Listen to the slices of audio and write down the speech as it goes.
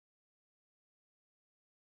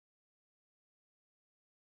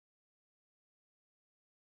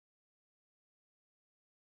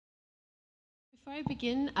Before I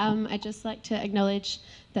begin, I'd just like to acknowledge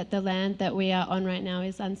that the land that we are on right now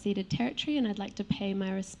is unceded territory, and I'd like to pay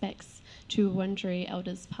my respects to Wurundjeri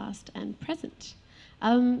elders past and present.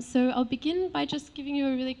 So I'll begin by just giving you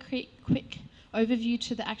a really quick overview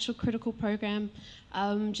to the actual critical program,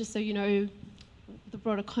 just so you know the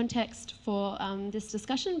broader context for this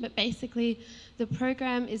discussion. But basically, the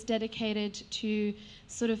program is dedicated to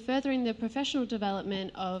sort of furthering the professional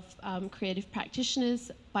development of creative practitioners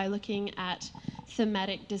by looking at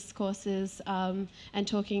thematic discourses and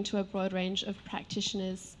talking to a broad range of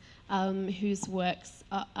practitioners whose works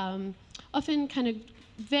are often kind of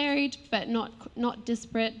varied but not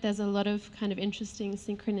disparate. There's a lot of kind of interesting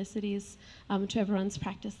synchronicities to everyone's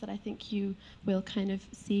practice that I think you will kind of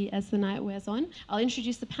see as the night wears on. I'll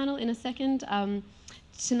introduce the panel in a second.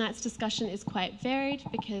 Tonight's discussion is quite varied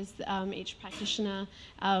because each practitioner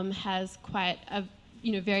has quite a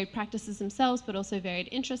varied practices themselves, but also varied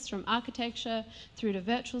interests, from architecture through to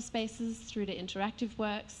virtual spaces, through to interactive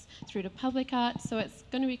works, through to public art. So it's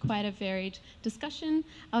going to be quite a varied discussion.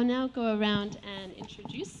 I'll now go around and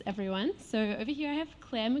introduce everyone. So over here I have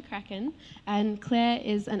Claire McCracken, and Claire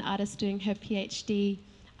is an artist doing her PhD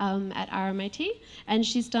at RMIT, and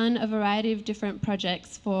she's done a variety of different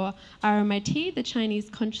projects for RMIT, the Chinese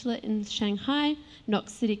Consulate in Shanghai,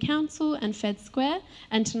 Knox City Council, and Fed Square.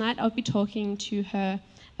 And tonight I'll be talking to her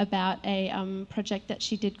about a project that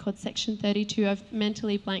she did called Section 32. I've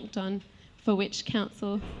mentally blanked on for which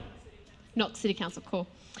council. Knox City Council, cool.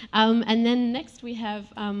 And then next we have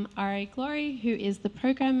Ari Glory, who is the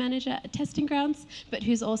program manager at Testing Grounds, but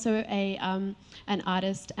who's also an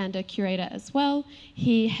artist and a curator as well.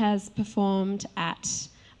 He has performed at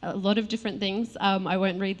a lot of different things. I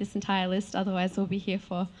won't read this entire list, otherwise we'll be here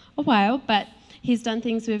for a while, but he's done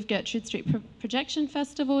things with Gertrude Street Projection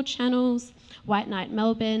Festival, Channels, White Night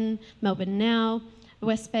Melbourne, Melbourne Now,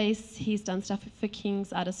 West Space. He's done stuff for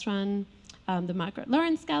King's Artist Run, the Margaret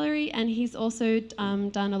Lawrence Gallery, and he's also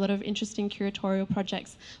done a lot of interesting curatorial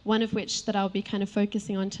projects, one of which that I'll be kind of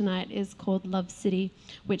focusing on tonight is called Love City,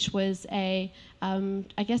 which was I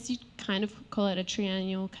guess you'd kind of call it a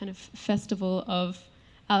triennial kind of festival of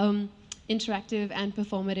interactive and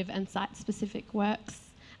performative and site-specific works.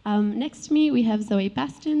 Next to me, we have Zoe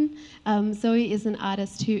Bastin. Zoe is an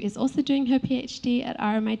artist who is also doing her PhD at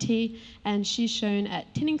RMIT, and she's shown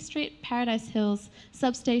at Tinning Street, Paradise Hills,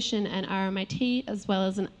 Substation, and RMIT, as well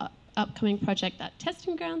as an upcoming project at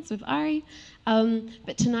Testing Grounds with Ari.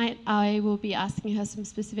 But tonight, I will be asking her some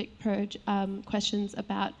specific questions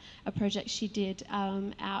about a project she did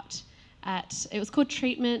out at, it was called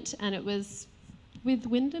Treatment, and it was with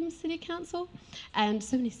Wyndham City Council, and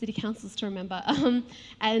so many city councils to remember.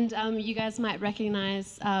 And you guys might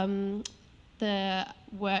recognise the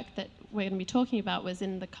work that we're going to be talking about was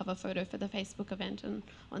in the cover photo for the Facebook event and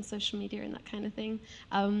on social media and that kind of thing.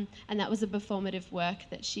 And that was a performative work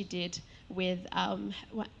that she did with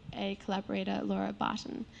a collaborator, Laura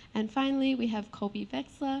Barton. And finally, we have Colby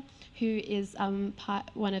Vexler, who is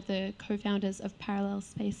one of the co-founders of Parallel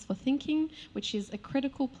Space for Thinking, which is a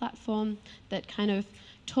critical platform that kind of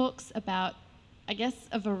talks about, I guess,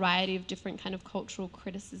 a variety of different kind of cultural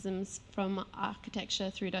criticisms, from architecture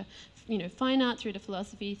through to fine art, through to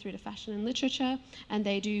philosophy, through to fashion and literature. And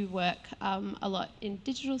they do work a lot in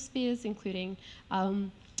digital spheres, including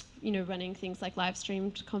running things like live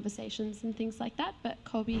streamed conversations and things like that. But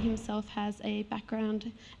Colby himself has a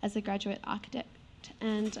background as a graduate architect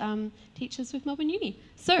and teaches with Melbourne Uni.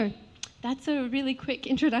 So that's a really quick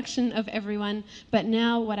introduction of everyone, but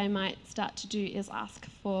now what I might start to do is ask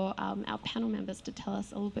for our panel members to tell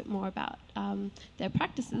us a little bit more about their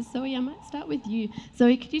practices. Zoe, I might start with you.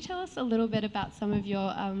 Zoe, could you tell us a little bit about some of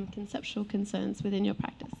your conceptual concerns within your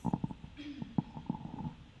practice?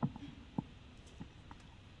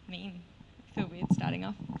 I feel weird starting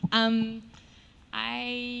off.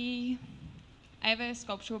 I have a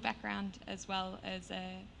sculptural background as well as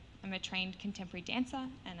I'm a trained contemporary dancer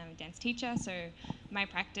and I'm a dance teacher, so my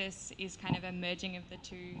practice is kind of a merging of the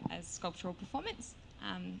two as sculptural performance.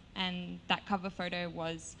 And that cover photo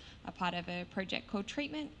was a part of a project called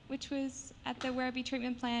Treatment, which was at the Werribee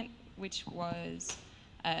Treatment Plant, which was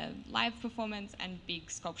a live performance and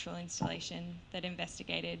big sculptural installation that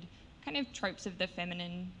investigated kind of tropes of the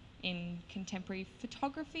feminine in contemporary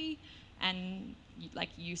photography and like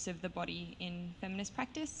use of the body in feminist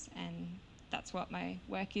practice. And that's what my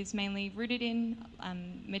work is mainly rooted in,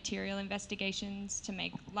 material investigations to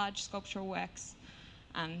make large sculptural works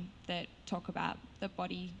that talk about the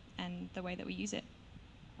body and the way that we use it.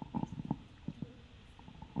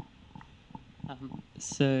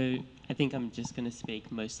 So I think I'm just going to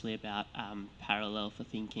speak mostly about parallel for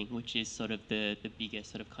thinking, which is sort of the bigger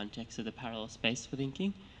sort of context of the parallel space for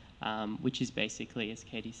thinking, which is basically, as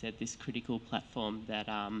Katie said, this critical platform that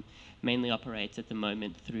mainly operates at the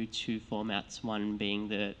moment through two formats, one being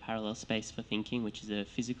the parallel space for thinking, which is a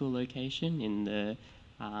physical location in the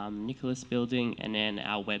Nicholas building, and then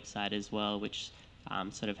our website as well, which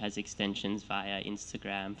sort of has extensions via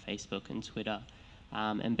Instagram, Facebook and Twitter.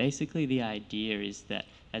 And basically the idea is that,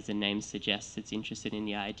 as the name suggests, it's interested in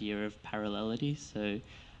the idea of parallelity. So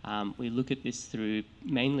we look at this through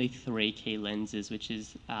mainly three key lenses, which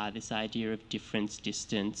is this idea of difference,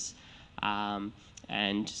 distance,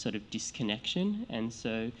 and sort of disconnection. And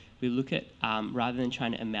so we look at, rather than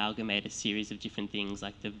trying to amalgamate a series of different things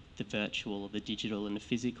like the virtual or the digital and the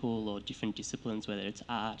physical, or different disciplines, whether it's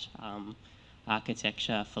art,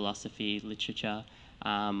 architecture, philosophy, literature,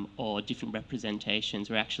 or different representations,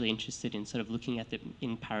 we're actually interested in sort of looking at them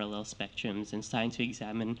in parallel spectrums and starting to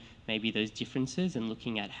examine maybe those differences and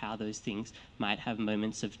looking at how those things might have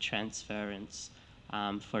moments of transference.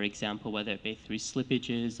 For example, whether it be through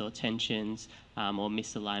slippages or tensions or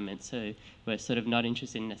misalignment. So we're sort of not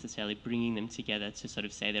interested in necessarily bringing them together to sort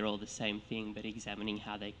of say they're all the same thing, but examining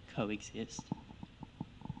how they coexist.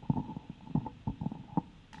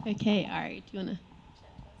 Okay, Ari, do you want to?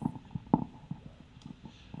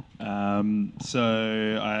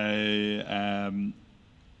 So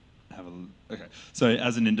So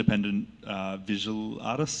as an independent visual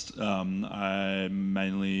artist, I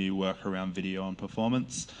mainly work around video and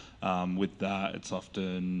performance. With that, it's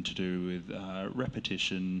often to do with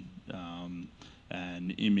repetition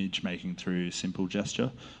and image making through simple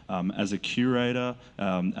gesture. As a curator,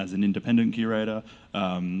 as an independent curator,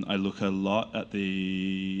 I look a lot at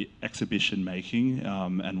the exhibition making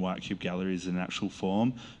and White Cube galleries in actual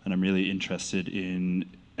form, and I'm really interested in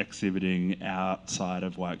exhibiting outside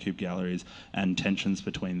of White Cube galleries and tensions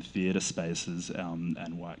between theatre spaces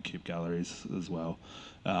and White Cube galleries as well.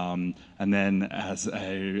 And then as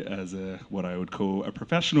a what I would call a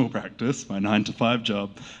professional practice, my 9-to-5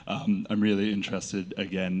 job, I'm really interested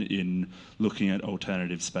again in looking at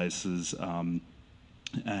alternative spaces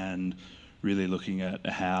and really looking at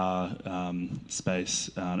how space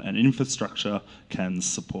and infrastructure can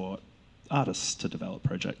support artists to develop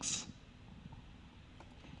projects.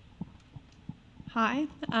 Hi,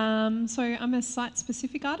 so I'm a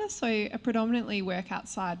site-specific artist, so I predominantly work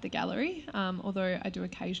outside the gallery, although I do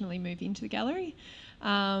occasionally move into the gallery.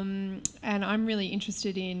 And I'm really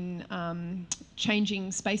interested in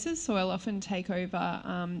changing spaces, so I'll often take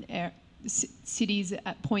over cities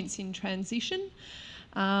at points in transition.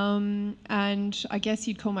 And I guess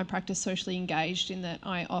you'd call my practice socially engaged in that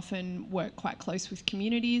I often work quite close with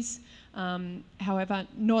communities. However,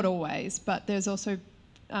 not always, but there's also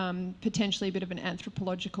potentially a bit of an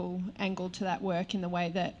anthropological angle to that work in the way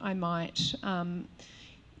that I might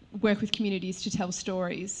work with communities to tell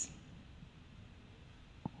stories.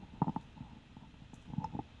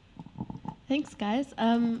 Thanks, guys.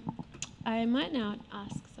 I might now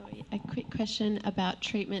ask Zoe a quick question about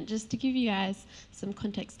treatment, just to give you guys some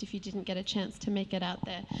context if you didn't get a chance to make it out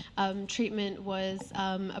there. Treatment was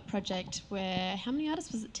a project where, how many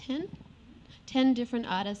artists was it? 10? 10 different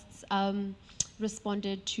artists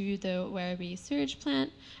responded to the Werribee sewage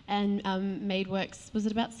plant and made works. Was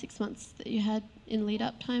it about 6 months that you had in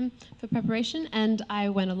lead-up time for preparation? And I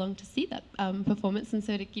went along to see that performance, and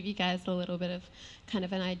so to give you guys a little bit of kind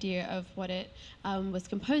of an idea of what it was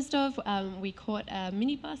composed of, we caught a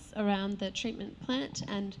minibus around the treatment plant,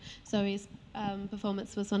 and Zoe's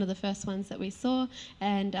performance was one of the first ones that we saw,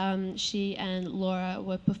 and she and Laura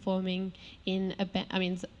were performing in a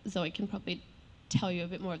Zoe can probably tell you a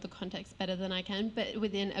bit more of the context better than I can, but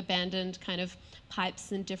within abandoned kind of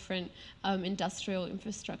pipes and different industrial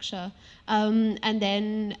infrastructure. And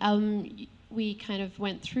then we kind of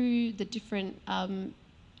went through the different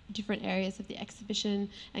areas of the exhibition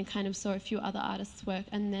and kind of saw a few other artists' work,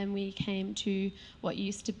 and then we came to what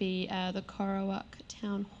used to be the Corowak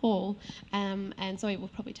Town Hall, and Zoe will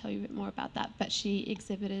probably tell you a bit more about that, but she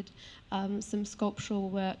exhibited some sculptural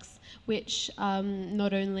works which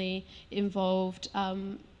not only involved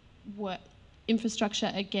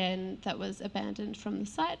infrastructure again that was abandoned from the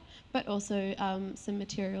site, but also some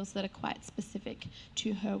materials that are quite specific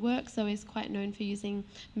to her work. Zoe is quite known for using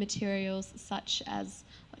materials such as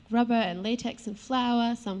rubber and latex and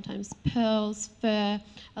flour, sometimes pearls, fur,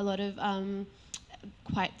 a lot of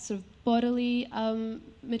quite sort of bodily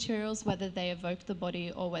materials, whether they evoke the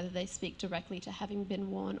body or whether they speak directly to having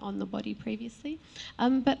been worn on the body previously.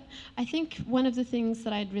 But I think one of the things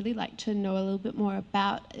that I'd really like to know a little bit more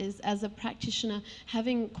about is, as a practitioner,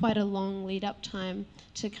 having quite a long lead-up time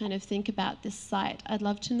to kind of think about this site. I'd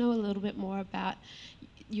love to know a little bit more about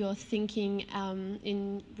your thinking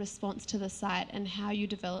in response to the site and how you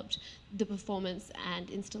developed the performance and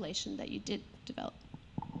installation that you did develop.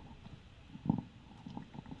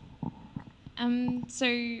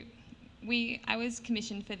 I was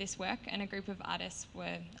commissioned for this work, and a group of artists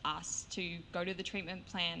were asked to go to the treatment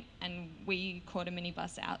plant, and we caught a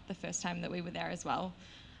minibus out the first time that we were there as well,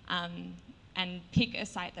 and pick a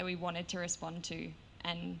site that we wanted to respond to.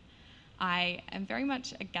 And I am very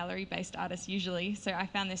much a gallery-based artist usually, so I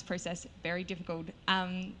found this process very difficult.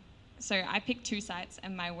 So I picked 2 sites,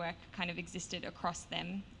 and my work kind of existed across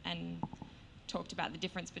them and talked about the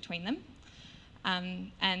difference between them.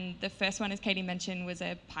 And the first one, as Katie mentioned, was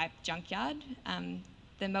a pipe junkyard.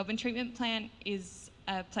 The Melbourne treatment plant is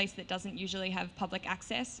a place that doesn't usually have public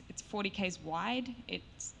access. It's 40 k's wide.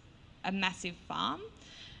 It's a massive farm,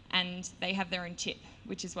 and they have their own tip,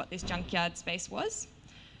 which is what this junkyard space was.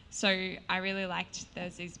 So I really liked,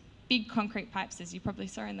 there's these big concrete pipes, as you probably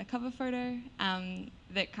saw in the cover photo,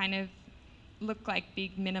 that kind of look like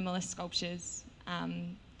big minimalist sculptures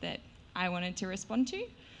that I wanted to respond to.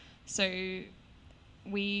 So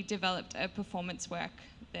we developed a performance work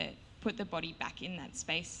that put the body back in that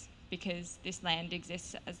space, because this land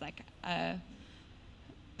exists as like a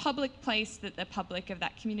public place that the public of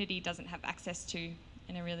that community doesn't have access to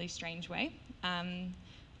in a really strange way,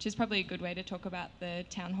 which is probably a good way to talk about the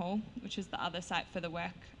town hall, which was the other site for the work.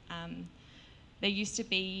 There used to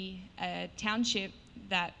be a township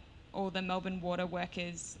that all the Melbourne water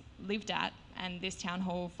workers lived at, and this town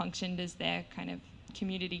hall functioned as their kind of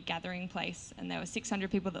community gathering place, and there were 600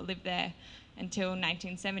 people that lived there until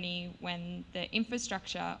 1970, when the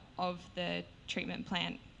infrastructure of the treatment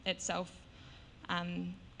plant itself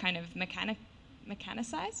kind of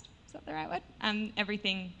mechanicized, is that the right word?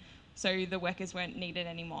 Everything, so the workers weren't needed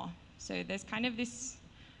anymore. So there's kind of this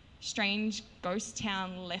strange ghost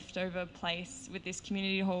town leftover place with this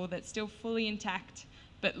community hall that's still fully intact,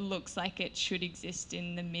 but looks like it should exist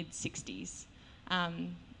in the mid-60s.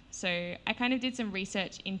 So I kind of did some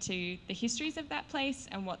research into the histories of that place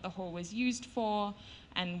and what the hall was used for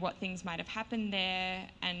and what things might have happened there,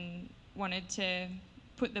 and wanted to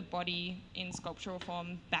put the body in sculptural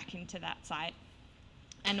form back into that site,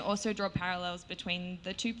 and also draw parallels between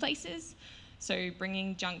the 2 places. So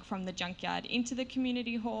bringing junk from the junkyard into the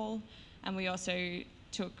community hall, and we also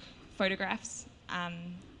took photographs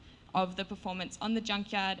of the performance on the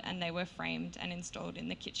junkyard, and they were framed and installed in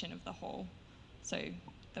the kitchen of the hall. So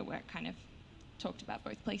the work kind of talked about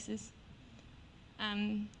both places.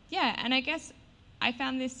 Yeah, and I guess I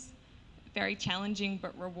found this very challenging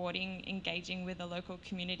but rewarding, engaging with the local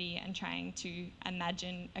community and trying to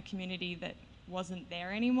imagine a community that wasn't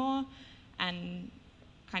there anymore, and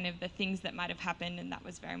kind of the things that might have happened, and that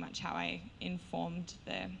was very much how I informed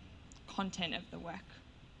the content of the work.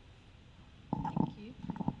 Thank you.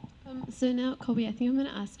 So now, Colby, I think I'm going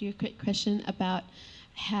to ask you a quick question about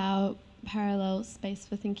how parallel space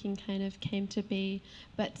for thinking kind of came to be,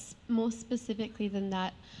 but more specifically than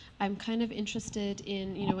that, I'm kind of interested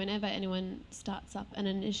in, whenever anyone starts up an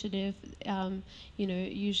initiative,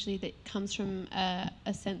 usually that comes from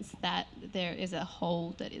a sense that there is a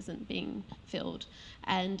hole that isn't being filled.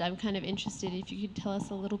 And I'm kind of interested if you could tell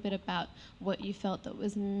us a little bit about what you felt that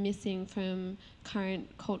was missing from current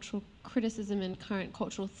cultural criticism and current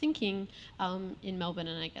cultural thinking in Melbourne,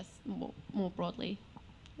 and I guess more broadly,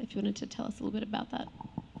 if you wanted to tell us a little bit about that.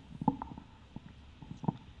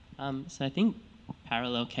 So I think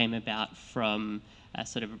parallel came about from a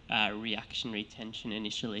sort of reactionary tension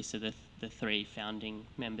initially. So the 3 founding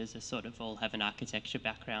members are sort of all have an architecture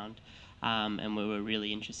background, and we were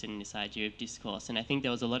really interested in this idea of discourse. And I think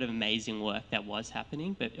there was a lot of amazing work that was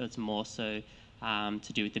happening, but it was more so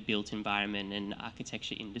to do with the built environment and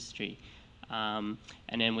architecture industry. And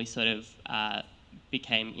then we sort of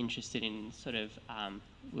became interested in sort of,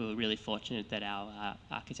 we were really fortunate that our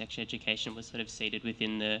architecture education was sort of seated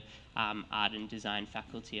within the art and design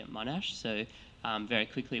faculty at Monash. So very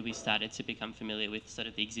quickly we started to become familiar with sort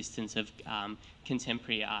of the existence of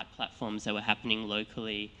contemporary art platforms that were happening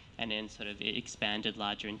locally, and then sort of it expanded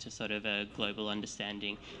larger into sort of a global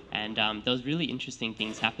understanding. And there was really interesting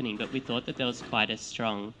things happening, but we thought that there was quite a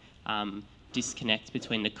strong disconnect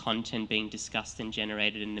between the content being discussed and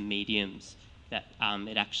generated in the mediums that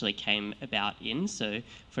it actually came about in. So,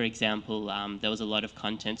 for example, there was a lot of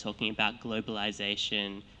content talking about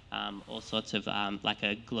globalization, all sorts of like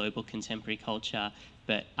a global contemporary culture,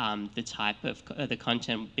 but the type of the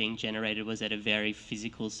content being generated was at a very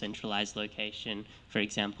physical, centralized location, for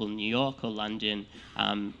example, New York or London,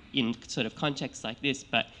 in sort of contexts like this,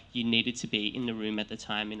 but you needed to be in the room at the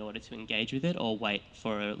time in order to engage with it, or wait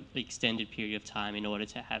for an extended period of time in order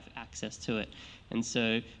to have access to it. And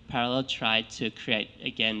so Parallel tried to create,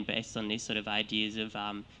 again, based on these sort of ideas of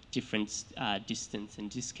different distance and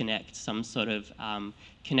disconnect, some sort of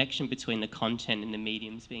connection between the content and the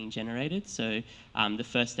mediums being generated. So the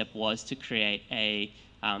first step was to create a,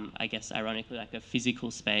 I guess ironically, like a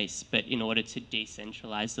physical space, but in order to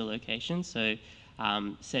decentralize the location. So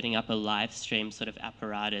setting up a live stream sort of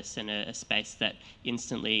apparatus and a space that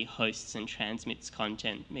instantly hosts and transmits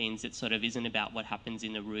content means it sort of isn't about what happens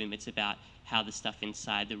in the room, it's about how the stuff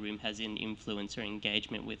inside the room has an influence or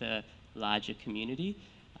engagement with a larger community.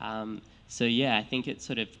 So yeah, I think it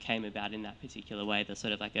sort of came about in that particular way, the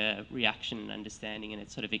sort of like a reaction and understanding, and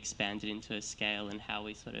it sort of expanded into a scale and how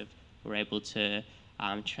we sort of were able to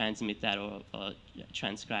transmit that or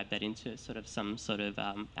transcribe that into sort of some sort of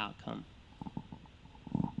outcome.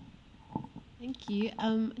 Thank you.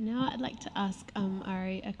 Now I'd like to ask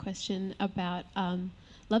Ari a question about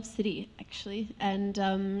Love City, actually. And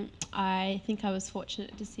I think I was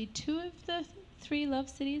fortunate to see 2 of the 3 Love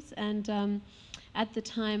Cities. And at the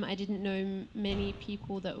time, I didn't know many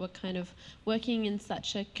people that were kind of working in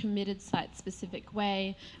such a committed site-specific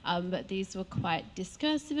way, but these were quite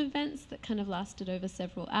discursive events that kind of lasted over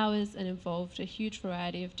several hours and involved a huge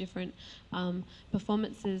variety of different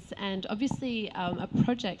performances. And obviously, a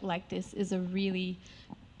project like this is a really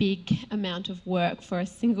big amount of work for a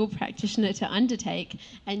single practitioner to undertake.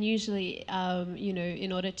 And usually, you know,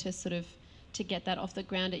 in order to sort of to get that off the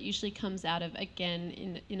ground, it usually comes out of,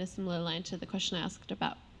 again, in a similar line to the question I asked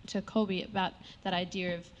to Colby about that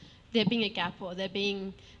idea of there being a gap or there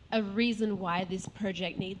being a reason why this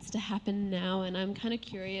project needs to happen now. And I'm kind of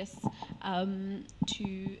curious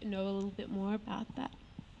to know a little bit more about that.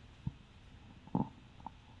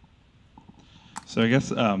 So I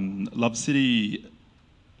guess Love City,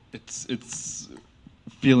 it's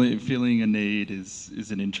feeling a need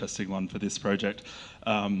is an interesting one for this project.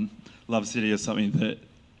 Love City is something that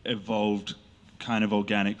evolved kind of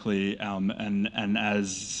organically, and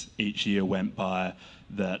as each year went by,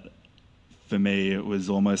 that for me it was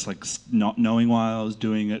almost like not knowing why I was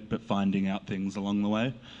doing it, but finding out things along the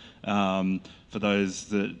way. For those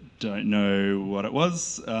that don't know what it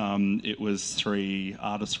was 3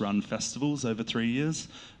 artist-run festivals over 3 years,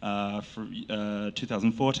 for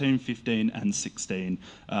 2014, 15 and 16.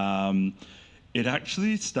 It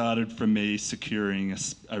actually started from me securing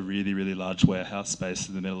a really, really large warehouse space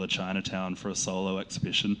in the middle of Chinatown for a solo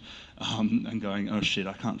exhibition, and going, oh shit,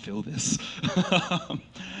 I can't fill this.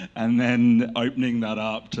 And then opening that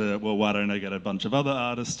up to, well, why don't I get a bunch of other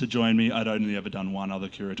artists to join me? I'd only ever done one other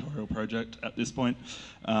curatorial project at this point.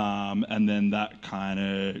 And then that kind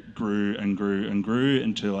of grew and grew and grew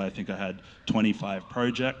until I think I had 25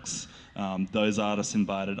 projects. Those artists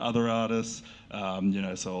invited other artists. You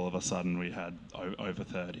know, so all of a sudden we had over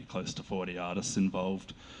 30, close to 40 artists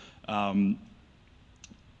involved. And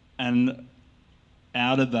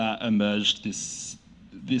out of that emerged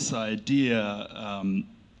this idea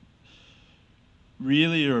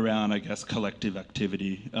really around, I guess, collective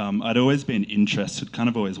activity. I'd always been interested, kind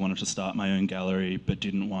of always wanted to start my own gallery, but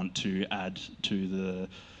didn't want to add to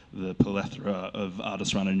the plethora of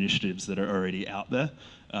artist-run initiatives that are already out there.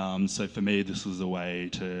 So for me, this was a way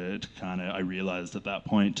to kind of, I realised at that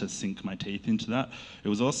point, to sink my teeth into that. It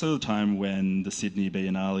was also the time when the Sydney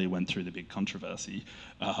Biennale went through the big controversy.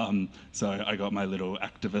 So I got my little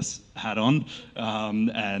activist hat on,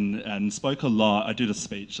 and spoke a lot. I did a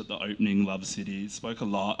speech at the opening Love City, spoke a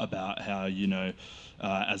lot about how, you know,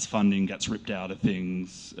 as funding gets ripped out of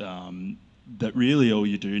things, that really all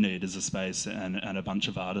you do need is a space and a bunch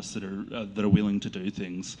of artists that are willing to do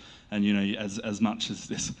things. And you know, as much as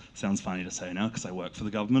this sounds funny to say now because I work for the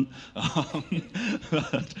government,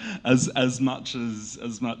 but as much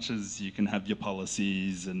as you can have your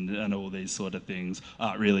policies and all these sort of things,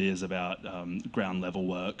 art really is about ground level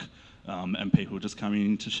work. And people just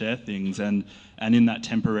coming to share things, and in that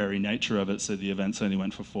temporary nature of it, so the events only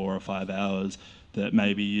went for 4 or 5 hours, that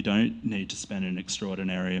maybe you don't need to spend an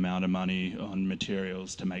extraordinary amount of money on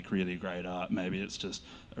materials to make really great art. Maybe it's just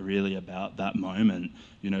really about that moment.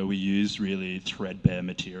 You know, we used really threadbare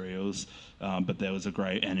materials, but there was a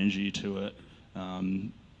great energy to it.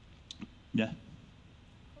 Yeah.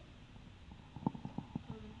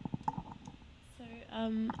 So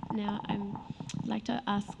now I'd like to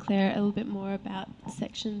ask Claire a little bit more about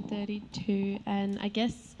section 32, and I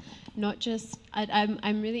guess not just,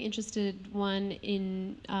 I'm really interested, one,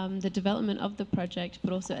 in the development of the project,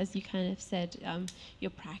 but also, as you kind of said,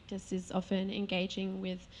 your practice is often engaging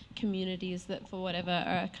with communities that, for whatever,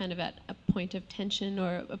 are kind of at a point of tension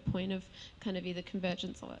or a point of kind of either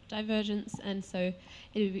convergence or divergence, and so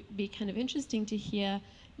it would be kind of interesting to hear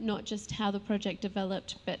not just how the project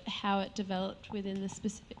developed, but how it developed within the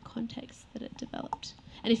specific context that it developed.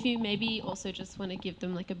 And if you maybe also just want to give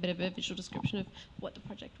them like a bit of a visual description of what the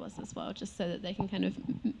project was as well, just so that they can kind of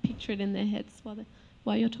picture it in their heads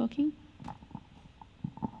while you're talking.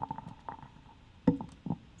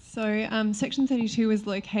 So section 32 is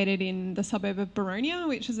located in the suburb of Boronia,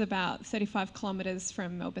 which is about 35 kilometres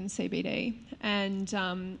from Melbourne CBD. And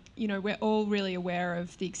you know, we're all really aware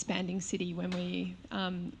of the expanding city when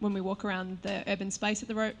we walk around the urban space of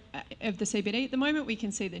the CBD. At the moment, we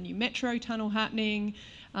can see the new metro tunnel happening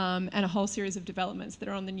and a whole series of developments that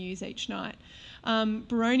are on the news each night.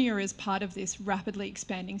 Boronia is part of this rapidly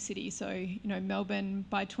expanding city. So, you know, Melbourne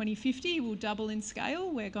by 2050 will double in scale.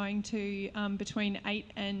 We're going to between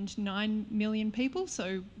 8 and 9 million people.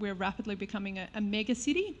 So we're rapidly becoming a mega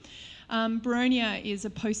city. Boronia is a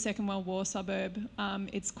post-Second World War suburb.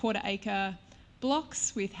 It's quarter-acre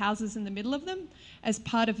blocks with houses in the middle of them. As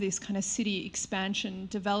part of this kind of city expansion,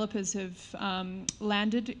 developers have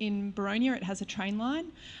landed in Boronia. It has a train line,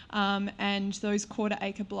 and those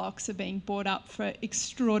quarter-acre blocks are being bought up for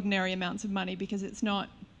extraordinary amounts of money because it's not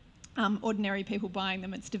ordinary people buying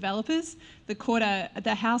them, it's developers.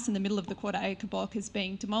 The house in the middle of the quarter-acre block is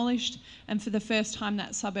being demolished, and for the first time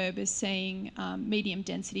that suburb is seeing medium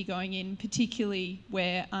density going in, particularly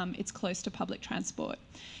where it's close to public transport.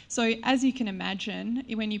 So as you can imagine,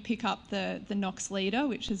 when you pick up the Knox Leader,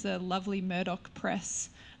 which is a lovely Murdoch Press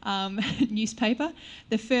newspaper,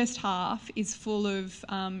 the first half is full of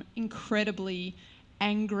incredibly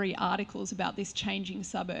angry articles about this changing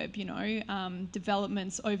suburb, you know,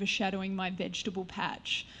 developments overshadowing my vegetable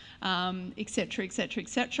patch, etc., etc.,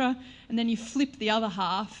 etc. And then you flip the other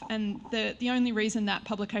half, and the only reason that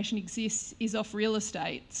publication exists is off real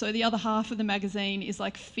estate. So the other half of the magazine is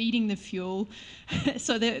like feeding the fuel.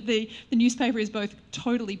 So the newspaper is both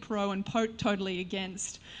totally pro and totally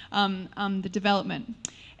against the development.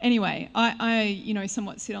 Anyway, I you know,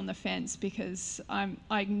 somewhat sit on the fence because I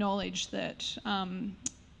acknowledge that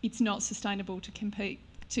it's not sustainable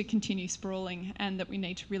to continue sprawling, and that we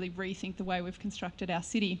need to really rethink the way we've constructed our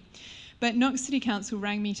city. But Knox City Council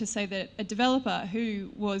rang me to say that a developer who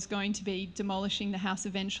was going to be demolishing the house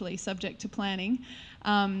eventually, subject to planning,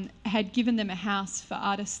 had given them a house for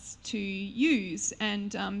artists to use,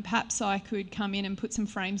 and perhaps I could come in and put some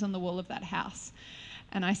frames on the wall of that house.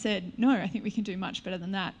 And I said, no, I think we can do much better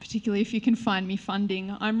than that, particularly if you can find me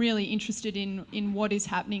funding. I'm really interested in what is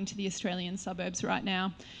happening to the Australian suburbs right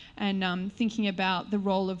now, and thinking about the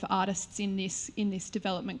role of artists in this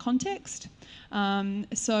development context.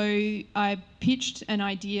 So I pitched an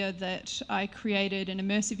idea that I created an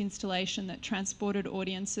immersive installation that transported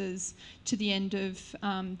audiences to the end of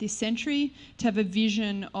this century to have a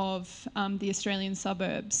vision of the Australian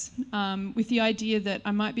suburbs, with the idea that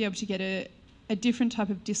I might be able to get a different type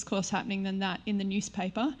of discourse happening than that in the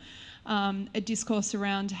newspaper, a discourse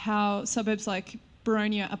around how suburbs like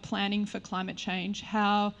Boronia are planning for climate change,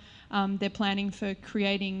 how they're planning for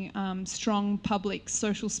creating strong public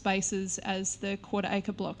social spaces as the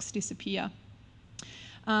quarter-acre blocks disappear.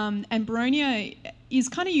 And Boronia is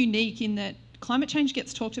kind of unique in that climate change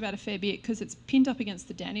gets talked about a fair bit because it's pinned up against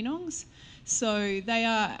the Dandenongs. So they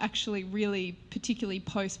are actually really, particularly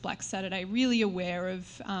post-Black Saturday, really aware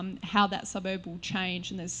of how that suburb will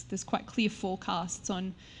change, and there's quite clear forecasts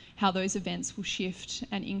on how those events will shift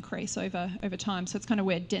and increase over time. So it's kind of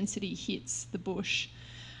where density hits the bush.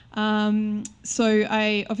 So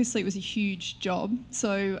obviously it was a huge job.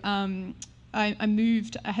 So I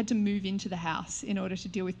had to move into the house in order to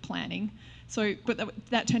deal with planning. So, but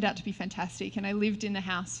that turned out to be fantastic, and I lived in the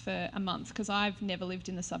house for a month because I've never lived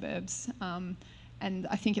in the suburbs, and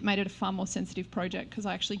I think it made it a far more sensitive project because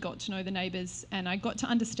I actually got to know the neighbours, and I got to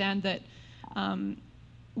understand that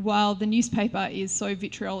while the newspaper is so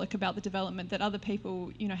vitriolic about the development, that other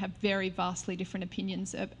people, you know, have very vastly different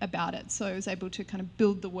opinions about it. So I was able to kind of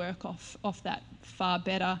build the work off that far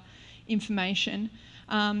better information.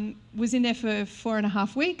 Was in there for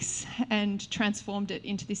 4.5 weeks and transformed it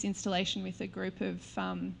into this installation with a group of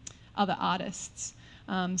other artists.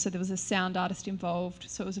 So there was a sound artist involved,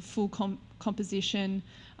 so it was a full composition.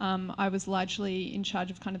 I was largely in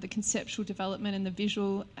charge of kind of the conceptual development and the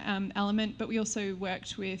visual element, but we also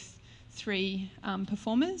worked with 3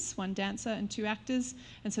 performers, 1 dancer and 2 actors,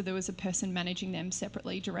 and so there was a person managing them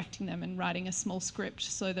separately, directing them and writing a small script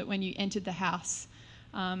so that when you entered the house,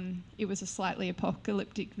 it was a slightly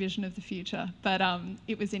apocalyptic vision of the future, but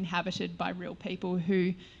it was inhabited by real people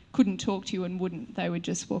who couldn't talk to you and wouldn't. They would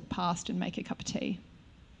just walk past and make a cup of tea.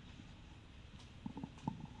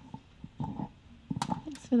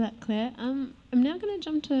 Thanks for that, Claire. I'm now going to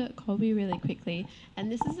jump to Colby really quickly,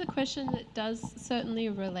 and this is a question that does certainly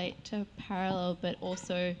relate to parallel, but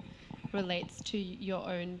also relates to your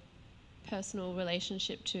own personal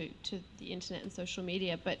relationship to the internet and social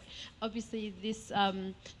media. But obviously this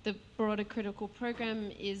the broader critical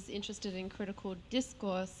program is interested in critical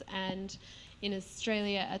discourse, and in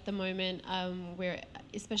Australia at the moment, we're,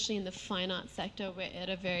 especially in the fine arts sector, we're at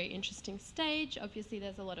a very interesting stage. Obviously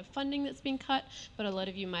there's a lot of funding that's been cut, but a lot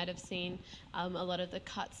of you might have seen a lot of the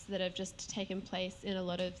cuts that have just taken place in a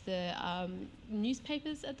lot of the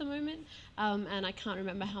newspapers at the moment. And I can't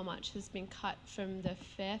remember how much has been cut from the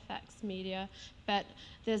Fairfax media, but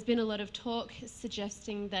there's been a lot of talk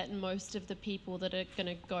suggesting that most of the people that are going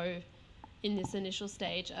to go in this initial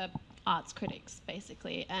stage are arts critics,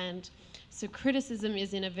 basically. And so criticism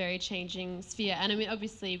is in a very changing sphere. And I mean,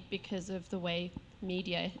 obviously, because of the way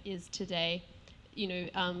media is today, you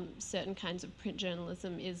know, certain kinds of print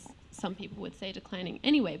journalism is, some people would say, declining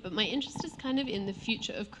anyway. But my interest is kind of in the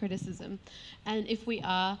future of criticism. And if we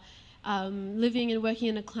are living and working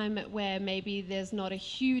in a climate where maybe there's not a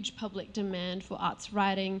huge public demand for arts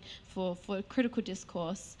writing, for critical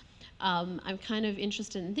discourse, I'm kind of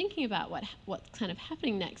interested in thinking about what's kind of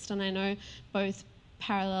happening next. And I know both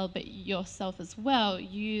Parallel, but yourself as well,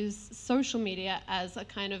 use social media as a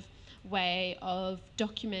kind of way of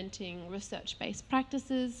documenting research-based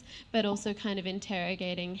practices, but also kind of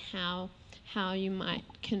interrogating how you might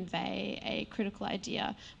convey a critical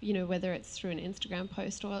idea, you know, whether it's through an Instagram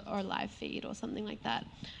post or a live feed or something like that.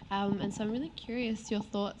 And so I'm really curious your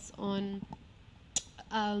thoughts on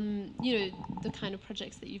you know, the kind of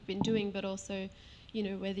projects that you've been doing, but also, you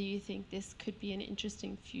know, whether you think this could be an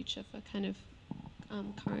interesting future for kind of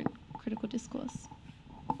current critical discourse.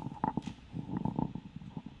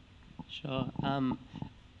 Sure.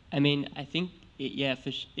 I mean, I think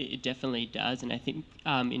it definitely does, and I think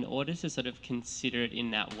in order to sort of consider it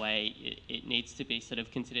in that way, it needs to be sort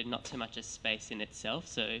of considered not so much a space in itself,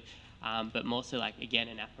 so but more so like, again,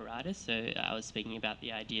 an apparatus. So I was speaking about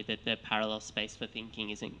the idea that the parallel space for thinking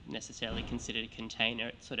isn't necessarily considered a container,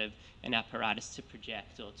 it's sort of an apparatus to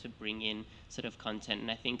project or to bring in sort of content. And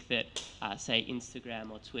I think that, say, Instagram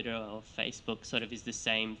or Twitter or Facebook sort of is the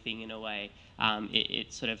same thing in a way.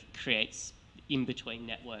 It sort of creates in-between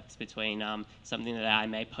networks between something that I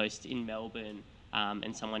may post in Melbourne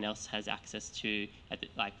and someone else has access to,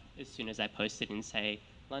 like, as soon as I post it in, say,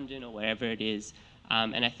 London or wherever it is.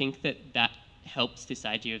 And I think that helps this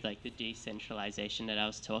idea of like the decentralization that I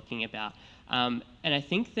was talking about. And I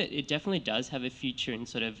think that it definitely does have a future in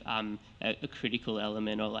sort of a critical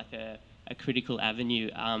element or like a critical avenue.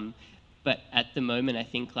 But at the moment, I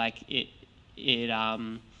think like it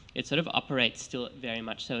sort of operates still very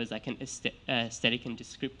much so as like an aesthetic and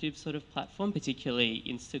descriptive sort of platform, particularly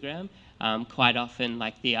Instagram. Quite often,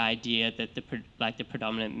 like the idea that the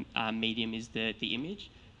predominant medium is the image.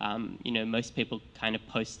 You know, most people kind of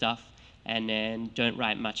post stuff and then don't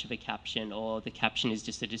write much of a caption, or the caption is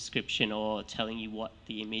just a description or telling you what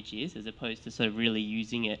the image is, as opposed to sort of really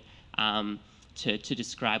using it to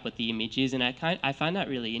describe what the image is. And I find that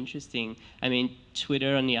really interesting. I mean,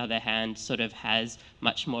 Twitter, on the other hand, sort of has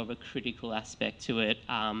much more of a critical aspect to it,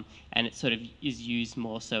 and it sort of is used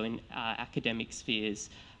more so in academic spheres.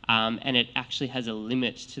 And it actually has a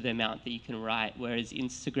limit to the amount that you can write, whereas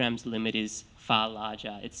Instagram's limit is far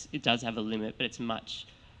larger. It does have a limit, but it's much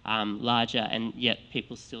larger, and yet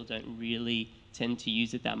people still don't really tend to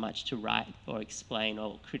use it that much to write or explain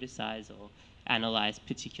or criticize or analyze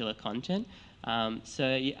particular content.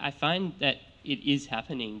 So yeah, I find that it is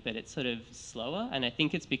happening, but it's sort of slower, and I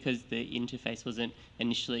think it's because the interface wasn't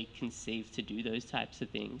initially conceived to do those types of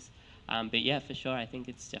things. But yeah, for sure, I think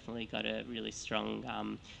it's definitely got a really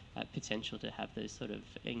strong potential to have those sort of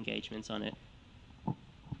engagements on it.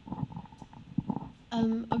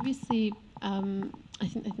 Obviously, I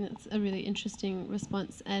think that's a really interesting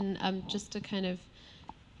response. And just to kind of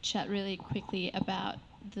chat really quickly about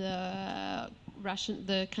the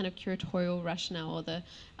kind of curatorial rationale, or the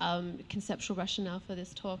conceptual rationale for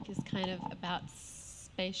this talk is kind of about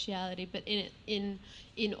spatiality, but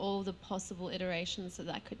in all the possible iterations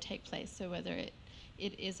that could take place. So whether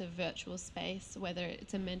it is a virtual space, whether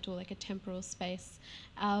it's a mental, like a temporal space.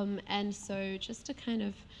 And so just to kind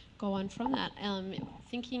of go on from that,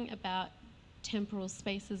 thinking about temporal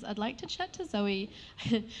spaces, I'd like to chat to Zoe.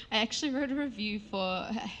 I actually wrote a review for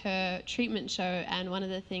her treatment show, and one of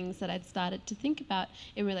the things that I'd started to think about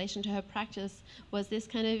in relation to her practice was this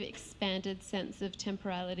kind of expanded sense of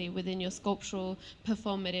temporality within your sculptural,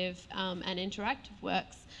 performative, and interactive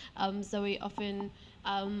works. Zoe often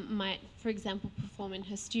might, for example, perform in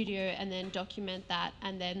her studio and then document that,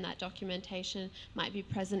 and then that documentation might be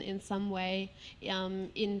present in some way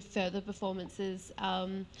in further performances.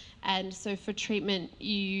 And so for treatment,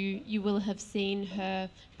 you will have seen her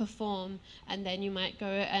perform, and then you might go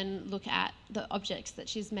and look at the objects that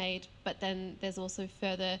she's made, but then there's also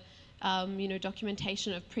further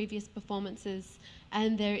documentation of previous performances.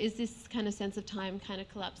 And there is this kind of sense of time kind of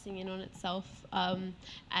collapsing in on itself. And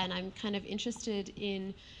I'm kind of interested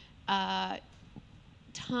in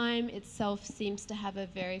time itself seems to have a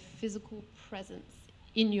very physical presence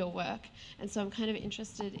in your work. And so I'm kind of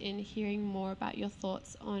interested in hearing more about your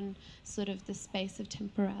thoughts on sort of the space of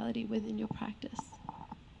temporality within your practice.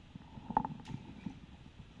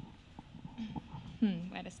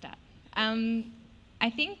 Where to start? I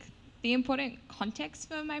think the important context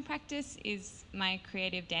for my practice is my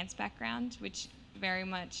creative dance background, which very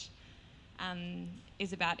much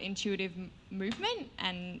is about intuitive movement.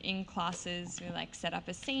 And in classes, we set up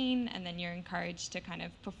a scene, and then you're encouraged to kind of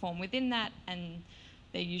perform within that. And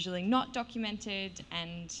they're usually not documented,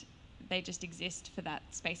 and they just exist for that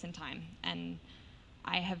space and time. And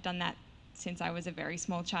I have done that since I was a very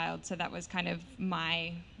small child. So that was kind of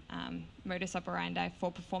my modus operandi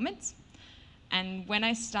for performance. And when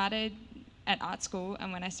I started at art school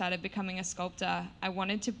and when I started becoming a sculptor, I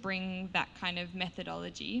wanted to bring that kind of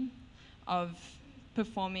methodology of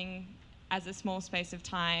performing as a small space of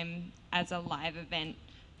time, as a live event,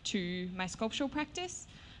 to my sculptural practice,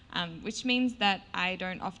 which means that I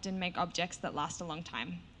don't often make objects that last a long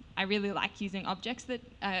time. I really like using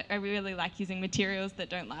materials that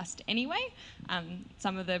don't last anyway.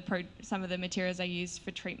 Some of the materials I use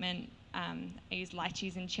for treatment, I used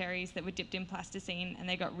lychees and cherries that were dipped in plasticine, and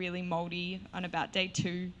they got really moldy on about day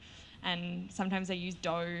 2. And sometimes I use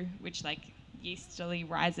dough, which yeastily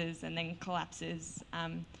rises and then collapses.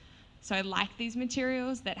 So I like these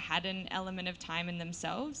materials that had an element of time in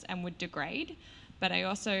themselves and would degrade. But I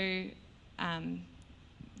also,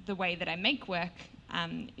 the way that I make work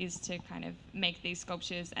is to kind of make these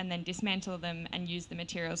sculptures and then dismantle them and use the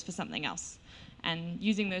materials for something else. And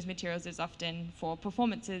using those materials is often for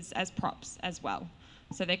performances as props as well.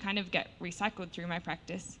 So they kind of get recycled through my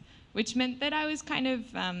practice, which meant that I was kind of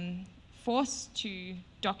forced to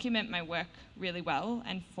document my work really well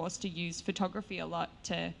and forced to use photography a lot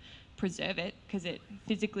to preserve it because it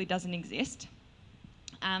physically doesn't exist.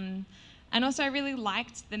 And also I really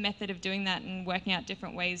liked the method of doing that and working out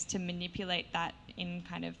different ways to manipulate that in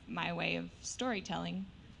kind of my way of storytelling,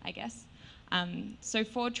 I guess. So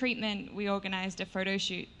for treatment, we organised a photo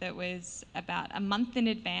shoot that was about a month in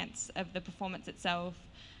advance of the performance itself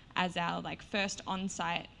as our first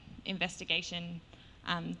on-site investigation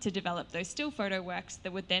to develop those still photo works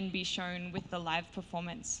that would then be shown with the live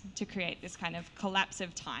performance to create this kind of collapse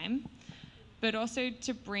of time, but also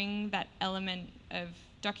to bring that element of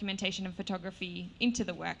documentation and photography into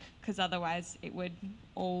the work, because otherwise it would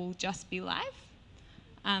all just be live.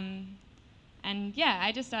 And yeah,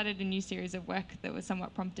 I just started a new series of work that was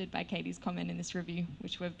somewhat prompted by Katie's comment in this review,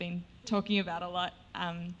 which we've been talking about a lot,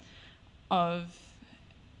 of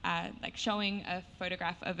showing a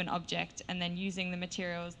photograph of an object and then using the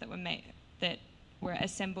materials that were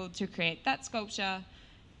assembled to create that sculpture,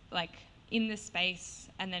 in the space,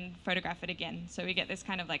 and then photograph it again. So we get this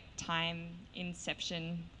kind of time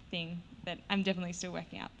inception thing that I'm definitely still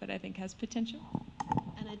working out, but I think has potential.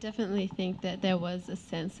 And I definitely think that there was a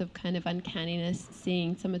sense of kind of uncanniness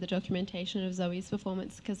seeing some of the documentation of Zoe's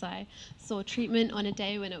performance, because I saw treatment on a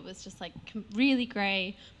day when it was just really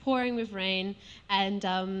grey, pouring with rain,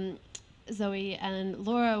 and Zoe and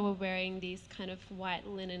Laura were wearing these kind of white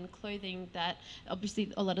linen clothing that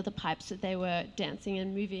obviously a lot of the pipes that they were dancing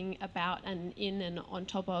and moving about and in and on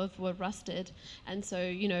top of were rusted. And so,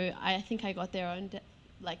 I think I got there on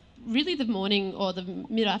really the morning or the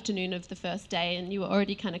mid-afternoon of the first day, and you were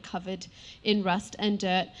already kind of covered in rust and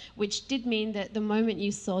dirt, which did mean that the moment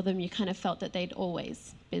you saw them, you kind of felt that they'd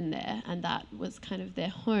always been there, and that was kind of their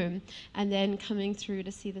home. And then coming through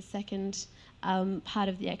to see the second part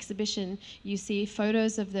of the exhibition, you see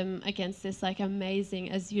photos of them against this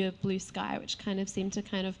amazing azure blue sky, which kind of seemed to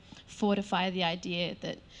kind of fortify the idea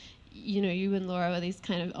that, you and Laura are these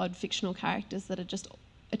kind of odd fictional characters that are just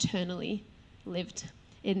eternally lived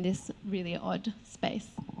in this really odd space.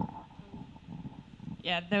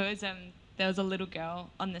 Yeah, there there was a little girl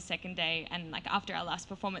on the second day, and like after our last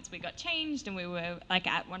performance we got changed and we were like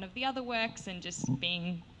at one of the other works and just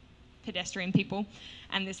being pedestrian people,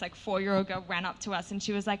 and this like 4-year-old girl ran up to us and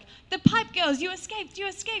she was like, "The pipe girls, you escaped,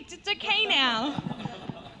 it's okay now."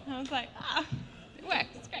 And I was like, it works,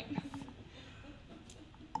 it's great.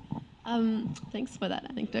 Thanks for that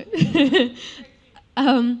anecdote.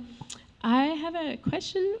 I have a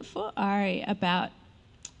question for Ari about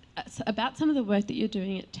some of the work that you're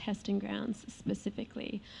doing at testing grounds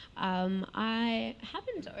specifically. I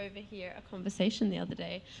happened to overhear a conversation the other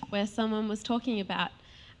day where someone was talking about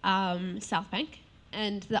South Bank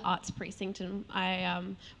and the arts precinct, and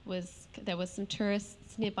there was some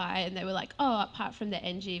tourists nearby, and they were like, "Oh, apart from the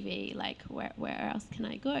NGV, like where else can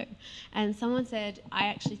I go?" And someone said, "I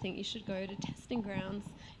actually think you should go to testing grounds.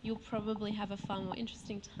 You'll probably have a far more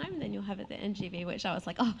interesting time than you'll have at the NGV," which I was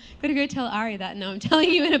like, "Oh, gotta go tell Ari that." No, I'm telling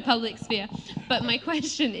you in a public sphere. But my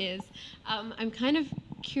question is, I'm kind of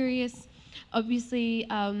curious. Obviously,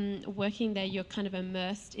 working there, you're kind of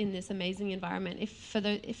immersed in this amazing environment. If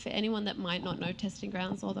for anyone that might not know testing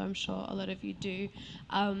grounds, although I'm sure a lot of you do,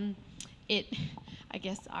 I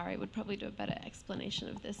guess Ari would probably do a better explanation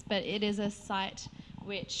of this, but it is a site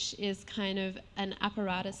which is kind of an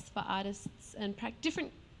apparatus for artists and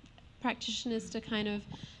different practitioners to kind of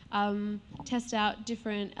test out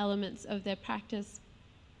different elements of their practice.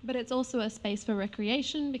 But it's also a space for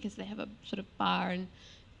recreation because they have a sort of bar and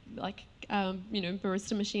like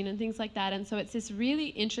barista machine and things like that, and so it's this really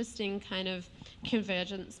interesting kind of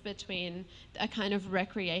convergence between a kind of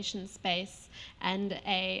recreation space and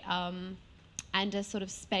a sort of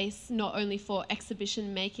space not only for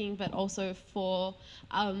exhibition making but also for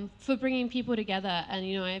bringing people together. And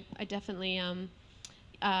I definitely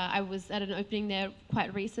I was at an opening there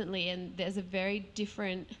quite recently, and there's a very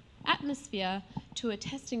different atmosphere to a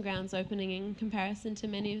testing grounds opening in comparison to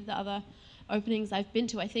many of the other openings I've been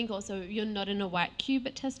to. I think also you're not in a white cube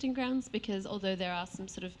at testing grounds because although there are some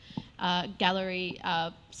sort of gallery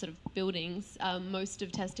sort of buildings, most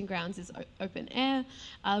of testing grounds is open air,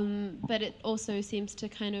 but it also seems to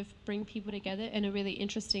kind of bring people together in a really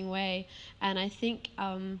interesting way. And I think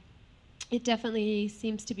it definitely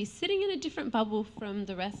seems to be sitting in a different bubble from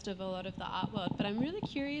the rest of a lot of the art world. But I'm really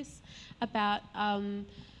curious about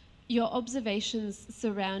your observations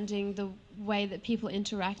surrounding the way that people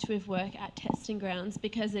interact with work at testing grounds,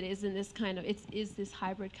 because it is in this kind of, it is this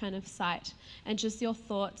hybrid kind of site, and just your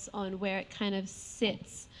thoughts on where it kind of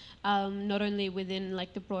sits, not only within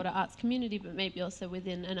like the broader arts community, but maybe also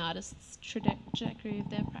within an artist's trajectory of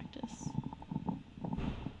their practice.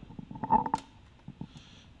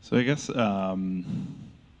 So I guess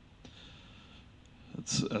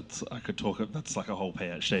I could talk. That's like a whole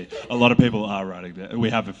PhD. A lot of people are writing there. We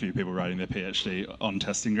have a few people writing their PhD on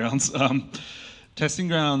testing grounds. Testing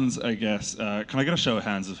grounds, I guess. Can I get a show of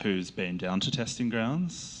hands of who's been down to testing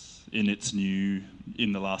grounds in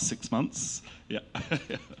the last 6 months? Yeah.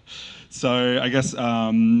 So I guess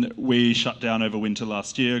we shut down over winter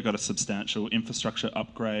last year. Got a substantial infrastructure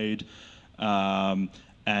upgrade.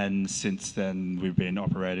 And since then, we've been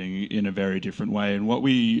operating in a very different way. And what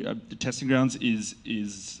testing grounds is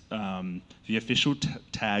the official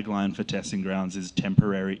tagline for testing grounds is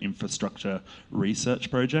temporary infrastructure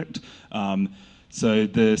research project. So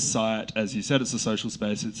the site, as you said, it's a social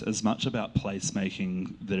space. It's as much about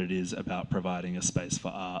placemaking that it is about providing a space for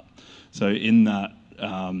art. So in that,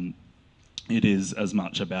 it is as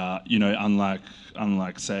much about,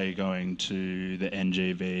 unlike say going to the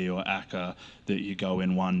NGV or ACCA, that you go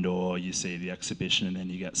in one door, you see the exhibition and then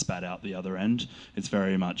you get spat out the other end. It's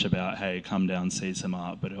very much about, hey, come down, see some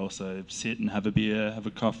art, but also sit and have a beer, have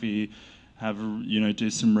a coffee, do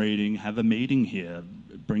some reading, have a meeting here,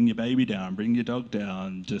 bring your baby down, bring your dog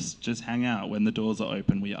down, just hang out. When the doors are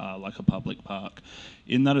open, we are like a public park.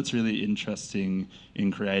 In that, it's really interesting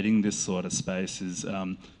in creating this sort of space is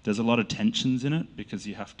there's a lot of tensions in it because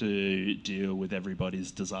you have to deal with everybody's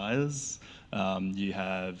desires. You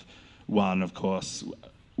have one, of course,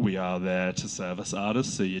 we are there to service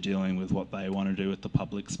artists, so you're dealing with what they want to do with the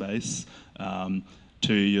public space.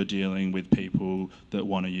 2, you're dealing with people that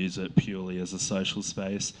want to use it purely as a social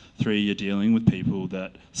space. 3, you're dealing with people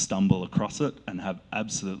that stumble across it and have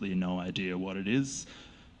absolutely no idea what it is.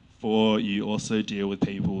 4, you also deal with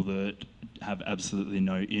people that have absolutely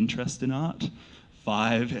no interest in art.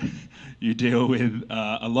 5, you deal with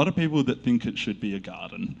a lot of people that think it should be a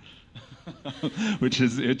garden. which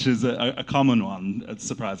is a common one,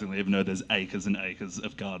 surprisingly, even though there's acres and acres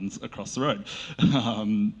of gardens across the road.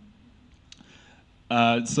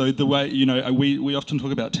 So the way, we often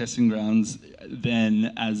talk about testing grounds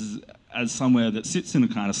then as as somewhere that sits in a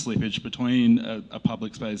kind of slippage between a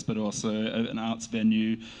public space but also an arts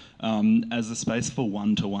venue, as a space for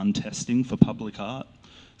one-to-one testing for public art.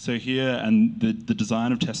 So here, and the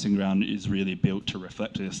design of Testing Ground is really built to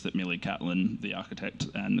reflect this, that Millie Catlin, the architect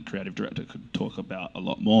and the creative director, could talk about a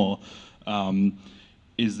lot more,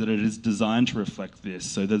 is that it is designed to reflect this.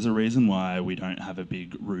 So there's a reason why we don't have a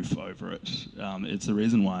big roof over it. It's the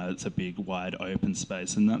reason why it's a big, wide open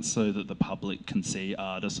space, and that's so that the public can see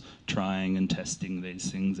artists trying and testing these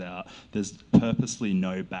things out. There's purposely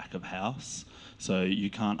no back of house, so you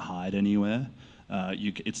can't hide anywhere.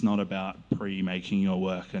 It's not about pre-making your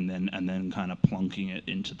work and then kind of plonking it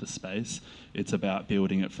into the space. It's about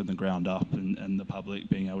building it from the ground up and the public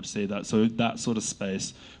being able to see that. So that sort of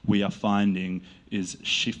space we are finding is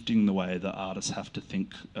shifting the way that artists have to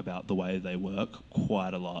think about the way they work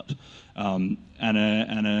quite a lot. As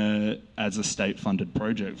a state-funded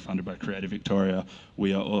project funded by Creative Victoria,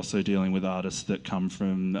 we are also dealing with artists that come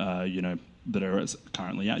from, that are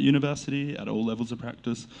currently at university at all levels of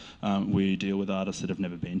practice. We deal with artists that have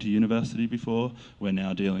never been to university before. We're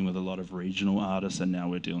now dealing with a lot of regional artists, and now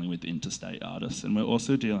we're dealing with interstate artists. And we're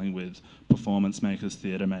also dealing with performance makers,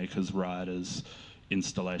 theatre makers, writers,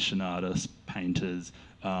 installation artists, painters.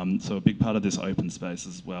 So a big part of this open space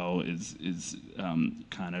as well is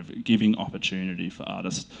kind of giving opportunity for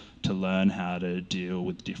artists to learn how to deal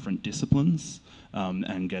with different disciplines.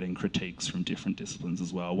 And getting critiques from different disciplines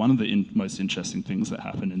as well. One of the most interesting things that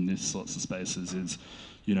happen in these sorts of spaces is,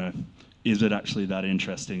 is it actually that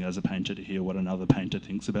interesting as a painter to hear what another painter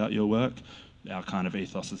thinks about your work? Our kind of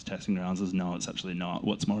ethos as Testing Grounds is no, it's actually not.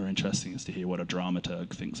 What's more interesting is to hear what a dramaturg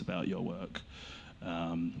thinks about your work.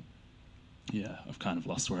 I've kind of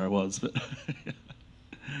lost where I was, but...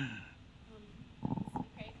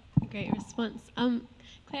 Great response.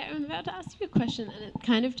 Claire, I'm about to ask you a question, and it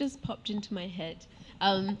kind of just popped into my head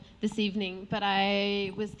this evening, but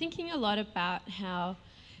I was thinking a lot about how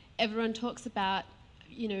everyone talks about,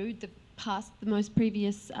 the most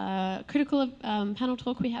previous critical panel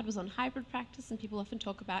talk we had was on hybrid practice, and people often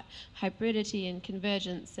talk about hybridity and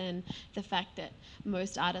convergence and the fact that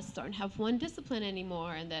most artists don't have one discipline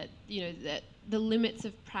anymore, and that, that the limits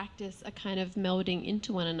of practice are kind of melding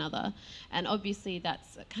into one another. And obviously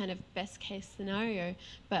that's a kind of best case scenario.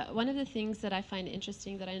 But one of the things that I find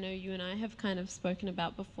interesting that I know you and I have kind of spoken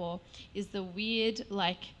about before is the weird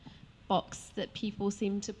box that people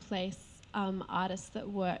seem to place artists that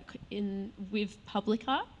work with public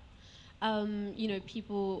art.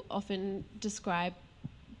 People often describe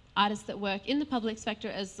artists that work in the public sector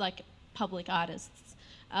as public artists.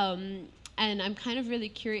 And I'm kind of really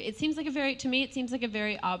curious. It seems like to me, it seems like a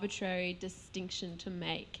very arbitrary distinction to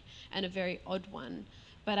make and a very odd one.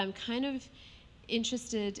 But I'm kind of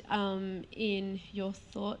interested in your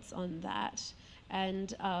thoughts on that,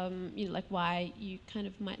 and why you kind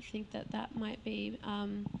of might think that might be.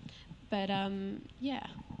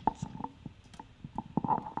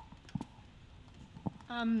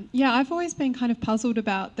 I've always been kind of puzzled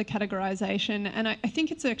about the categorisation, and I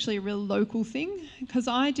think it's actually a real local thing, because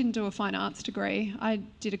I didn't do a fine arts degree. I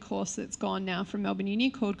did a course that's gone now from Melbourne Uni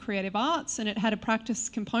called Creative Arts, and it had a practice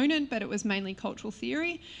component, but it was mainly cultural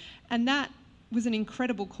theory, and that was an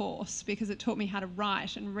incredible course because it taught me how to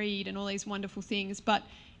write and read and all these wonderful things, but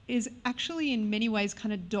is actually in many ways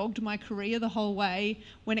kind of dogged my career the whole way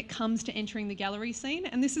when it comes to entering the gallery scene.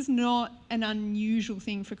 And this is not an unusual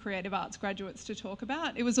thing for creative arts graduates to talk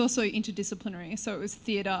about. It was also interdisciplinary, so it was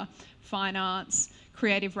theatre, fine arts,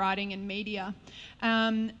 creative writing and media.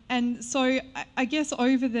 And so I guess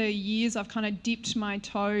over the years I've kind of dipped my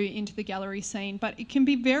toe into the gallery scene, but it can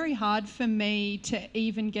be very hard for me to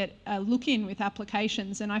even get a look in with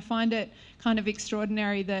applications, and I find it kind of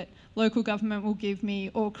extraordinary that local government will give me,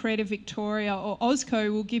 or Creative Victoria or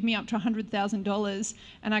OzCo will give me up to $100,000,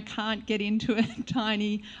 and I can't get into a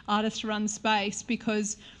tiny artist-run space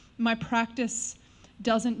because my practice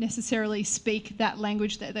doesn't necessarily speak that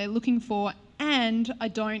language that they're looking for, and I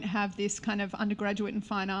don't have this kind of undergraduate in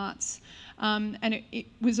fine arts. And it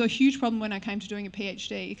was a huge problem when I came to doing a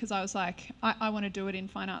PhD, because I was like, I want to do it in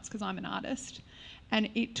fine arts because I'm an artist. And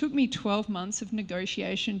it took me 12 months of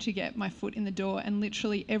negotiation to get my foot in the door, and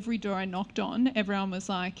literally every door I knocked on, everyone was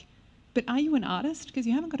like, but are you an artist? Because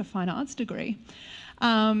you haven't got a fine arts degree.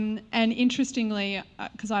 And interestingly,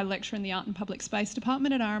 because I lecture in the Art and Public Space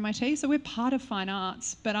department at RMIT, so we're part of fine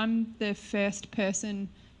arts, but I'm the first person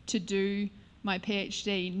to do my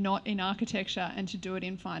PhD not in architecture and to do it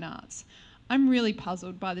in fine arts. I'm really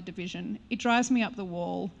puzzled by the division. It drives me up the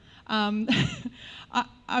wall.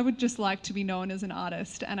 I would just like to be known as an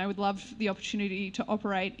artist, and I would love the opportunity to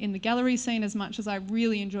operate in the gallery scene as much as I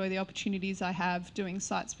really enjoy the opportunities I have doing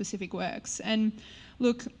site-specific works. And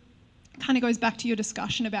look, kind of goes back to your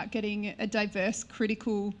discussion about getting a diverse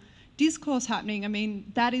critical discourse happening. I mean,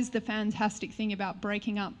 that is the fantastic thing about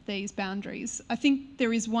breaking up these boundaries. I think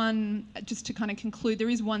there is one, just to kind of conclude, there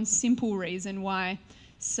is one simple reason why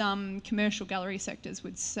some commercial gallery sectors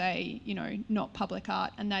would say, you know, not public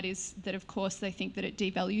art, and that is that, of course, they think that it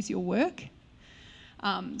devalues your work.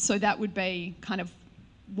 So that would be kind of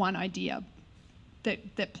one idea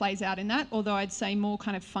that plays out in that, although I'd say more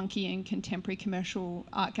kind of funky and contemporary commercial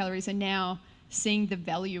art galleries are now seeing the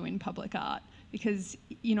value in public art, because,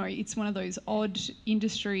 you know, it's one of those odd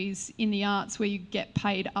industries in the arts where you get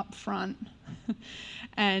paid up front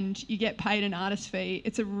and you get paid an artist fee.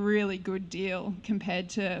 It's a really good deal compared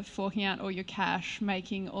to forking out all your cash,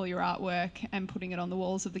 making all your artwork and putting it on the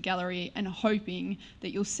walls of the gallery and hoping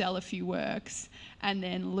that you'll sell a few works and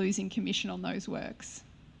then losing commission on those works.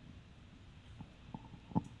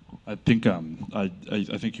 I think I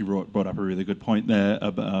think you brought up a really good point there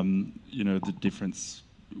about you know, the difference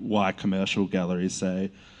why commercial galleries say,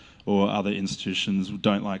 or other institutions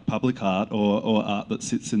don't like public art or art that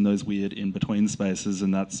sits in those weird in-between spaces,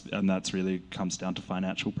 and that's really comes down to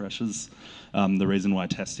financial pressures. The reason why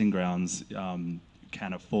testing grounds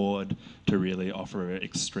can afford to really offer an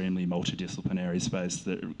extremely multidisciplinary space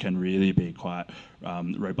that can really be quite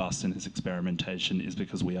robust in its experimentation is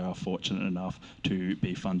because we are fortunate enough to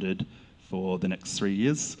be funded for the next 3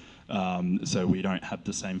 years. So we don't have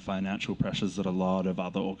the same financial pressures that a lot of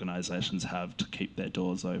other organisations have to keep their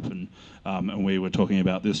doors open. And we were talking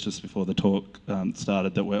about this just before the talk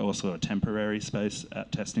started, that we're also a temporary space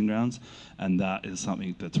at testing grounds, and that is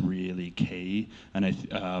something that's really key.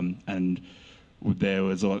 And there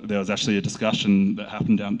was actually a discussion that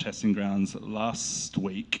happened down at testing grounds last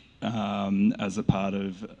week as a part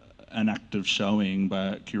of an active showing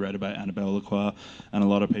curated by Annabelle Lacroix, and a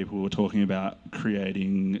lot of people were talking about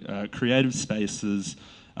creating creative spaces.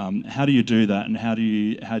 How do you do that, and how do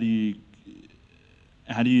you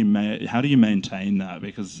maintain that?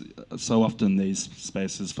 Because so often these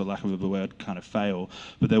spaces, for lack of a better word, kind of fail.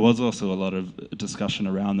 But there was also a lot of discussion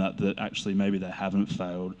around that actually maybe they haven't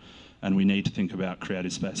failed, and we need to think about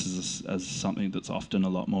creative spaces as something that's often a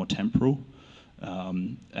lot more temporal.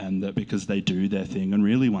 And that because they do their thing, and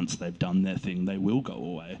really once they've done their thing, they will go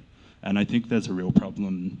away. And I think there's a real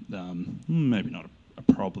problem, maybe not a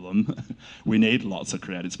problem. We need lots of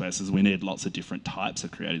creative spaces. We need lots of different types of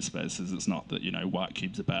creative spaces. It's not that, you know, white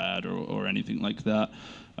cubes are bad or anything like that.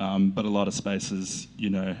 But a lot of spaces, you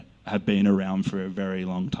know, have been around for a very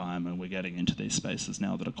long time, and we're getting into these spaces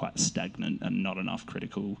now that are quite stagnant and not enough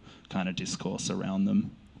critical kind of discourse around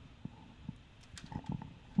them.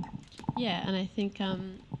 Yeah, and I think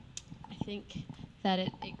that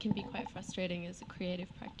it can be quite frustrating as a creative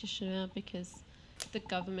practitioner, because the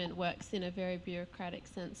government works in a very bureaucratic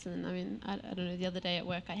sense. And I mean, I don't know, the other day at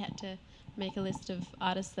work I had to make a list of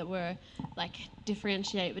artists that were, like,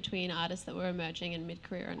 differentiate between artists that were emerging and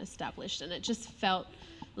mid-career and established, and it just felt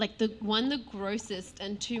like the grossest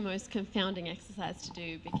and two most confounding exercise to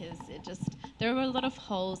do, because there were a lot of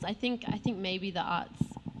holes. I think maybe the arts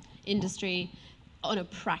industry on a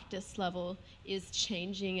practice level is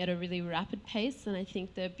changing at a really rapid pace, and I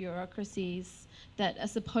think the bureaucracies that are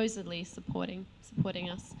supposedly supporting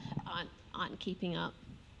us aren't keeping up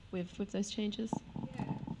with those changes. Yeah,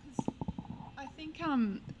 I think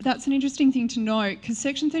that's an interesting thing to note, because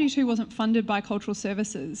Section 32 wasn't funded by Cultural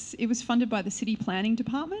Services, it was funded by the City Planning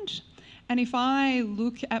Department. And if I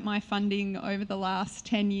look at my funding over the last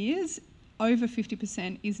 10 years, over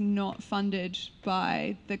 50% is not funded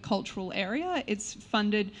by the cultural area. It's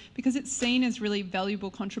funded because it's seen as really valuable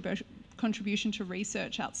contribution to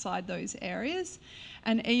research outside those areas.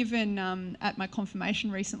 And even at my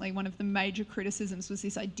confirmation recently, one of the major criticisms was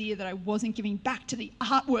this idea that I wasn't giving back to the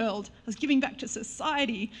art world, I was giving back to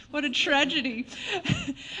society. What a tragedy.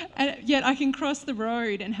 And yet I can cross the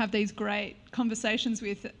road and have these great conversations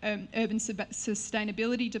with urban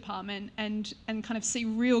sustainability department and kind of see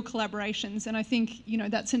real collaborations. And I think, you know,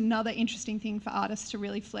 that's another interesting thing for artists to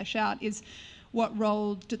really flesh out, is what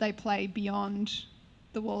role do they play beyond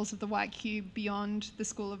the walls of the White Cube, beyond the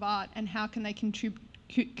School of Art, and how can they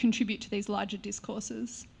contribute to these larger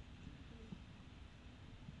discourses?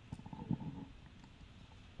 Are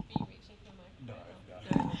you reaching for a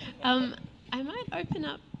microphone? No. I might open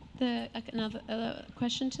up another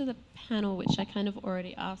question to the panel, which I kind of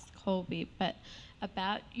already asked Colby, but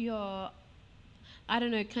about your, I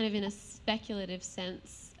don't know, kind of in a speculative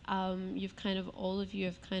sense, all of you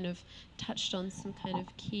have kind of touched on some kind of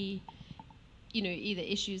key, either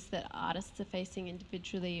issues that artists are facing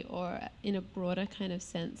individually or in a broader kind of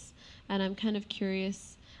sense. And I'm kind of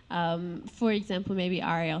curious, for example, maybe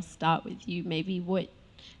Ari, I'll start with you. Maybe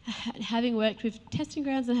having worked with testing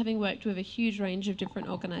grounds and having worked with a huge range of different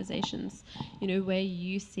organisations, where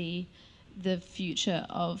you see the future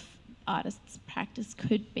of artists' practice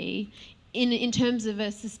could be in terms of a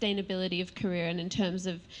sustainability of career and in terms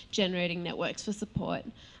of generating networks for support.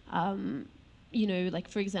 Like,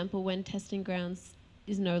 for example, when testing grounds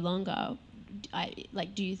is no longer,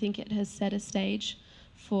 do you think it has set a stage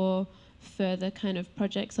for further kind of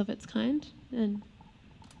projects of its kind? And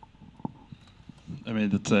I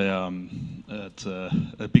mean, it's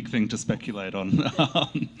a big thing to speculate on.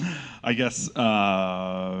 I guess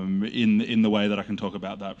in the way that I can talk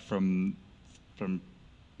about that from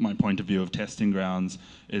my point of view of testing grounds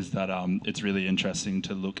is that it's really interesting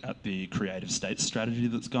to look at the creative states strategy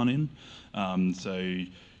that's gone in. So,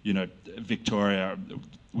 Victoria,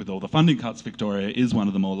 with all the funding cuts, Victoria is one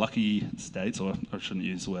of the more lucky states, or I shouldn't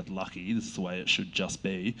use the word lucky, this is the way it should just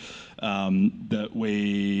be,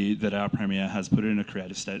 that our Premier has put in a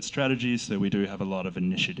creative state strategy, so we do have a lot of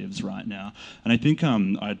initiatives right now. And I think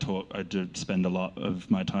I did spend a lot of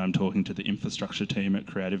my time talking to the infrastructure team at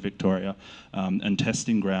Creative Victoria and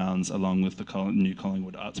testing grounds along with the new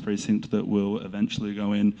Collingwood Arts Precinct that will eventually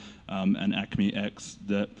go in, and Acme X,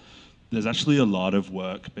 that there's actually a lot of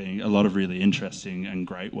really interesting and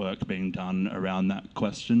great work being done around that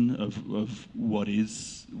question of what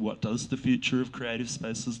does the future of creative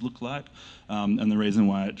spaces look like, and the reason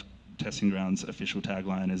why Testing Grounds' official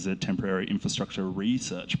tagline is a temporary infrastructure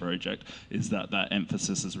research project is that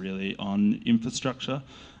emphasis is really on infrastructure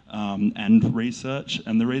and research,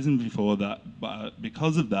 and the reason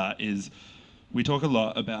because of that is we talk a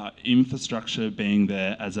lot about infrastructure being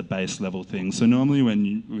there as a base level thing. So normally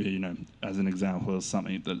when as an example of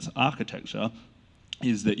something that's architecture,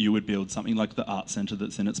 is that you would build something like the Art Centre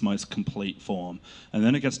that's in its most complete form. And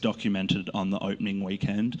then it gets documented on the opening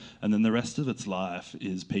weekend. And then the rest of its life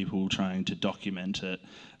is people trying to document it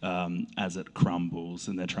as it crumbles,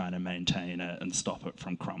 and they're trying to maintain it and stop it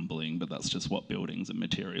from crumbling. But that's just what buildings and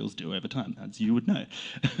materials do over time, as you would know.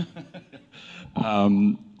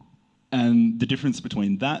 And the difference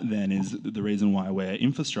between that then is the reason why we're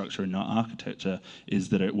infrastructure and not architecture is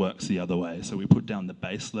that it works the other way. So we put down the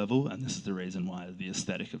base level, and this is the reason why the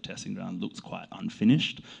aesthetic of Testing Ground looks quite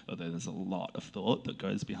unfinished, although there's a lot of thought that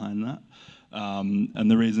goes behind that.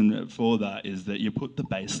 And the reason for that is that you put the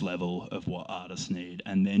base level of what artists need,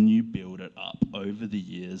 and then you build it up over the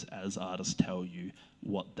years as artists tell you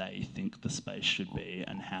what they think the space should be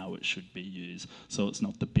and how it should be used. So it's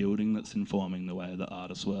not the building that's informing the way that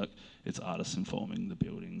artists work, it's artists informing the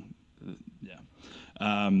building.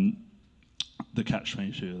 The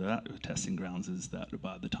catch-22 of that with Testing Grounds is that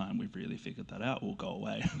by the time we've really figured that out, we'll go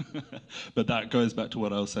away. But that goes back to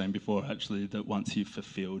what I was saying before, actually, that once you've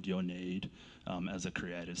fulfilled your need as a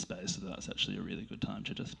creative space, that's actually a really good time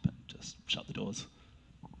to just shut the doors.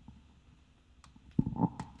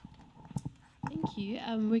 Thank you.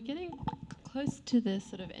 We're getting close to the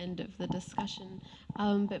sort of end of the discussion,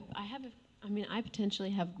 but I potentially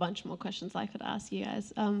have a bunch more questions I could ask you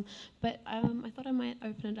guys, but I thought I might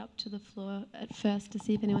open it up to the floor at first to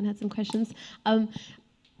see if anyone had some questions.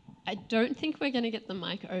 I don't think we're going to get the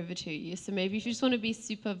mic over to you, so maybe if you just want to be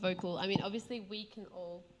super vocal. I mean, obviously we can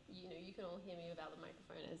all, you can all hear me without the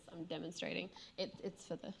microphone as I'm demonstrating. It's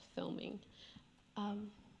for the filming. I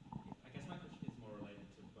guess my question is more related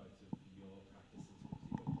to both of your practices, because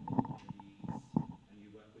you've got communities and you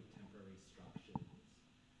work with temporary structures.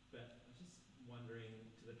 But I'm just wondering,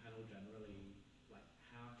 to the panel generally, like,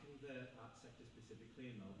 how can the art sector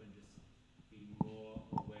specifically in Melbourne just be more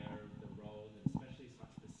aware of the role that especially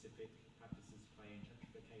site-specific practices play in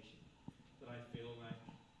gentrification? But I feel like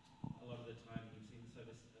a lot of the time, you've seen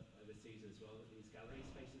this overseas as well, that these gallery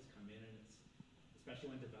spaces come in and it's,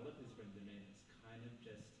 especially when developers bring them in, it's kind of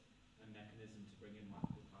just a mechanism to bring in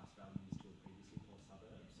multiple class values to a previously poor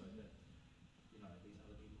suburb so that, these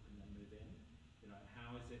other people can then move in.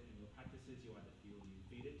 How is it in your practices? You either feel you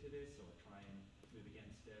feed it to this or try and move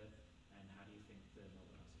against it, and how do you think the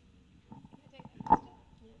Melbourne arts community can take that question?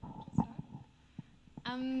 Yeah, I'll start.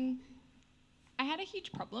 I had a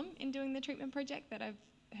huge problem in doing the treatment project that I've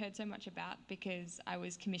heard so much about because I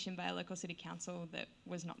was commissioned by a local city council that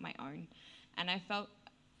was not my own, and I felt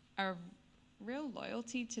a real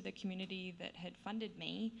loyalty to the community that had funded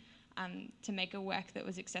me to make a work that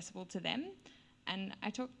was accessible to them. And I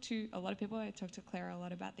talked to a lot of people, I talked to Clara a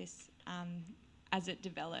lot about this as it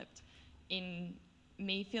developed, in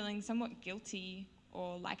me feeling somewhat guilty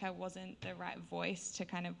or like I wasn't the right voice to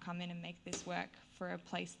kind of come in and make this work for a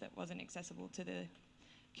place that wasn't accessible to the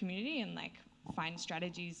community, and like find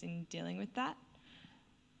strategies in dealing with that.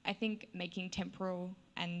 I think making temporal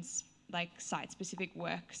and like site-specific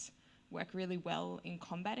works work really well in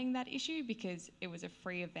combating that issue, because it was a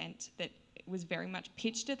free event that was very much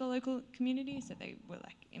pitched at the local community, so they were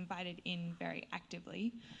like invited in very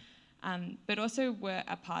actively, but also were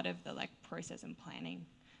a part of the like process and planning.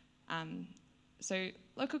 So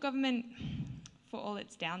local government, for all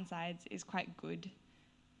its downsides, is quite good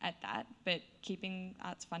at that, but keeping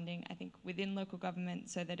arts funding, I think, within local government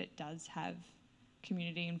so that it does have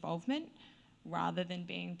community involvement, rather than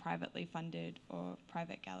being privately funded or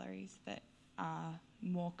private galleries that are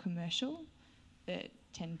more commercial, that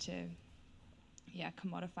tend to,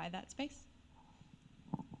 commodify that space.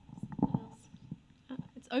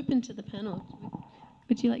 It's open to the panel.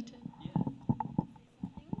 Would you like to?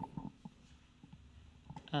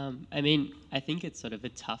 I mean, I think it's sort of a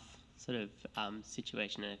tough sort of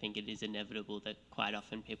situation, and I think it is inevitable that quite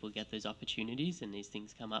often people get those opportunities and these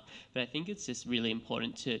things come up. But I think it's just really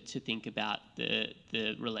important to think about the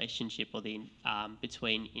relationship or the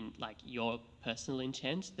between like your personal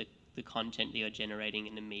intent, the content that you're generating,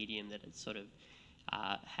 and the medium that it's sort of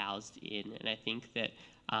housed in. And I think that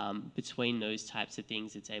between those types of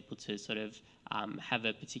things, it's able to sort of have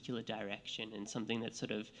a particular direction, and something that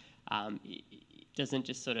sort of doesn't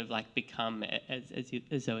just sort of like become, as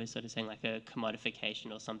Zoe was sort of saying, like a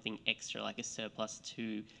commodification or something extra, like a surplus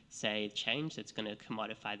to, say, change that's going to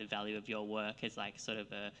commodify the value of your work as like sort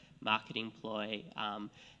of a marketing ploy.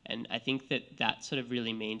 And I think that sort of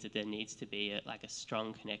really means that there needs to be like a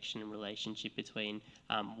strong connection and relationship between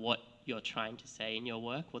what you're trying to say in your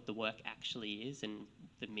work, what the work actually is, and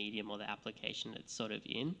the medium or the application it's sort of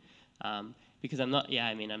in. Because I'm not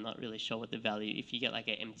really sure what the value, if you get like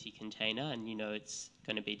an empty container and you know it's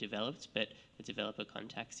going to be developed, but the developer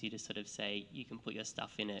contacts you to sort of say you can put your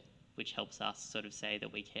stuff in it, which helps us sort of say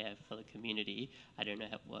that we care for the community. I don't know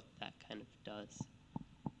what that kind of does.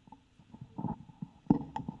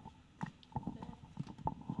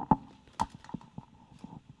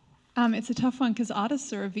 It's a tough one because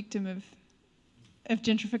artists are a victim of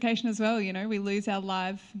gentrification as well. You know, we lose our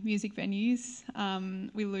live music venues,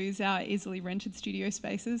 we lose our easily rented studio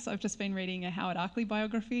spaces. I've just been reading a Howard Arkley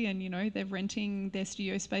biography, and you know, they're renting their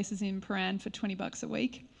studio spaces in Paran for $20 a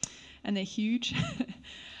week, and they're huge.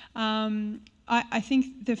 I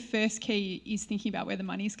think the first key is thinking about where the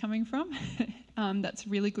money's coming from. That's a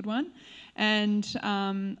really good one. And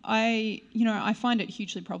I find it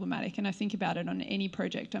hugely problematic, and I think about it on any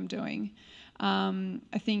project I'm doing. I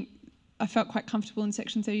think I felt quite comfortable in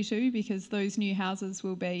Section 32 because those new houses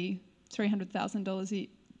will be $300,000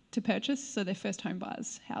 to purchase, so they're first home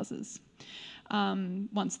buyers' houses.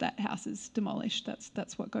 Once that house is demolished,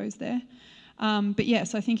 that's what goes there. But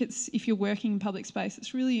yes, I think if you're working in public space,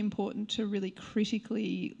 it's really important to really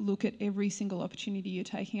critically look at every single opportunity you're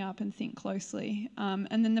taking up and think closely.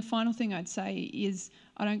 And then the final thing I'd say is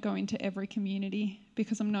I don't go into every community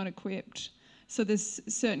because I'm not equipped. So there's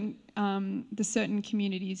certain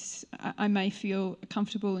communities I may feel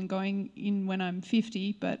comfortable in going in when I'm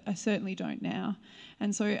 50, but I certainly don't now.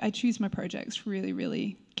 And so I choose my projects really,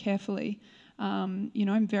 really carefully.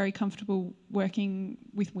 I'm very comfortable working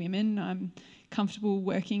with women. I'm comfortable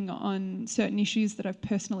working on certain issues that I've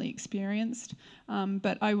personally experienced.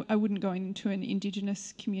 But I wouldn't go into an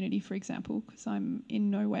Indigenous community, for example, because I'm in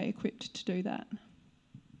no way equipped to do that.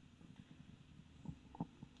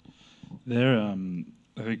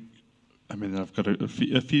 I've got a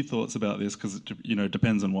few thoughts about this because it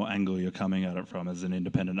depends on what angle you're coming at it from, as an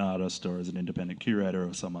independent artist or as an independent curator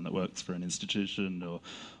or someone that works for an institution or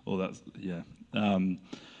all that. Yeah, I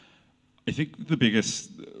think the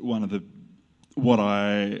biggest what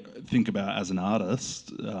I think about as an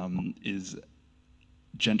artist is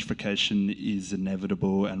gentrification is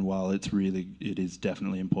inevitable, and while it is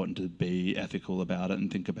definitely important to be ethical about it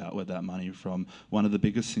and think about where that money from, one of the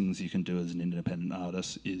biggest things you can do as an independent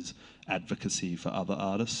artist is advocacy for other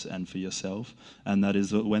artists and for yourself. And that is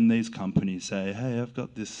that when these companies say, hey, I've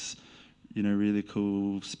got this really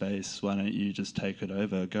cool space, why don't you just take it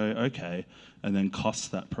over? Go, okay, and then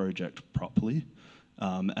cost that project properly,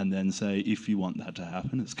 and then say, if you want that to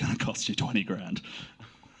happen, it's going to cost you 20 grand.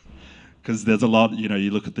 Because there's a lot,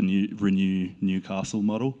 you look at the Renew Newcastle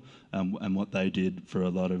model, and what they did for a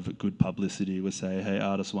lot of good publicity was say, hey,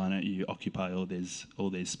 artists, why don't you occupy all these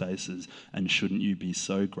spaces, and shouldn't you be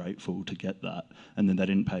so grateful to get that? And then they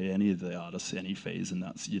didn't pay any of the artists any fees, and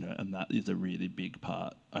that's, and that is a really big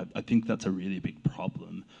part. I think that's a really big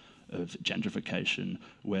problem of gentrification,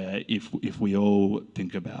 where if we all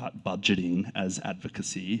think about budgeting as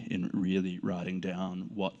advocacy in really writing down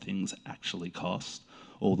what things actually cost,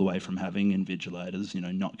 all the way from having invigilators,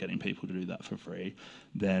 not getting people to do that for free,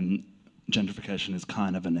 then gentrification is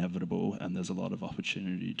kind of inevitable, and there's a lot of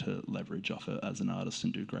opportunity to leverage off it as an artist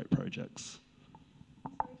and do great projects.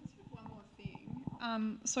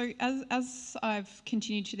 So as I've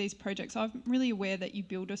continued to these projects, I'm really aware that you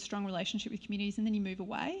build a strong relationship with communities and then you move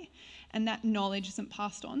away, and that knowledge isn't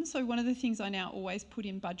passed on. So one of the things I now always put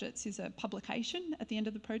in budgets is a publication at the end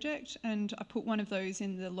of the project, and I put one of those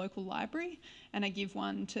in the local library and I give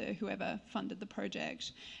one to whoever funded the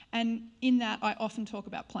project. And in that I often talk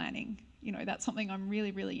about planning. That's something I'm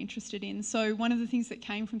really, really interested in. So one of the things that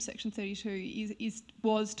came from Section 32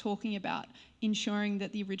 was talking about ensuring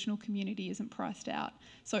that the original community isn't priced out.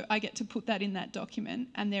 So I get to put that in that document,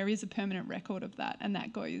 and there is a permanent record of that, and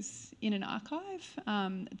that goes in an archive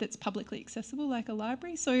that's publicly accessible, like a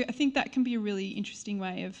library. So I think that can be a really interesting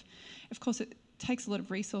way of course, it takes a lot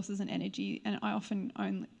of resources and energy, and I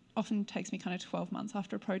often takes me kind of 12 months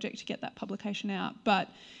after a project to get that publication out, but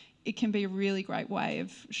it can be a really great way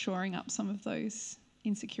of shoring up some of those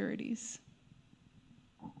insecurities.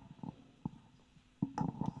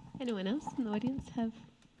 Anyone else in the audience have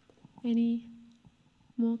any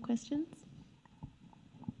more questions?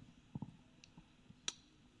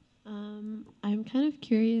 I'm kind of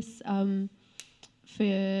curious to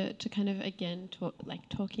kind of again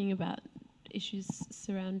talking about issues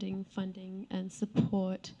surrounding funding and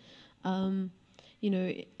support.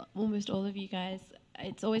 Almost all of you guys,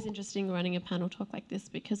 it's always interesting running a panel talk like this,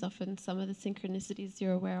 because often some of the synchronicities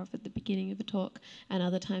you're aware of at the beginning of a talk, and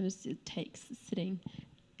other times it takes sitting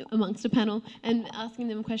amongst a panel and asking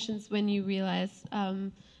them questions when you realise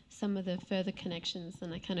some of the further connections.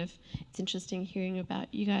 And it's interesting hearing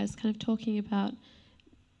about you guys kind of talking about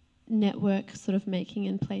network sort of making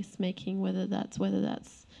and place making, whether that's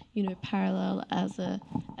parallel as a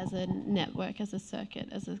network, as a circuit,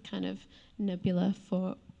 as a kind of nebula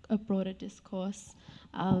for a broader discourse,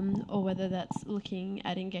 or whether that's looking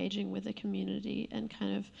at engaging with the community and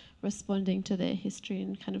kind of responding to their history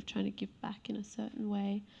and kind of trying to give back in a certain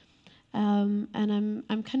way. And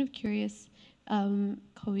I'm kind of curious,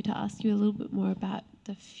 Colby, to ask you a little bit more about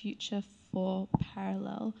the future for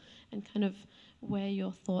Parallel and kind of where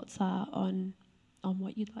your thoughts are on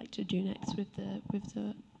what you'd like to do next with the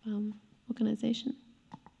organisation.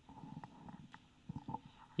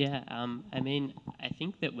 Yeah, I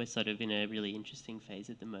think that we're sort of in a really interesting phase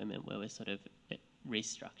at the moment where we're sort of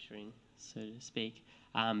restructuring, so to speak,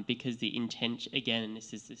 because the intention, again, and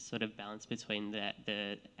this is this sort of balance between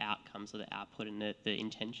the outcomes or the output and the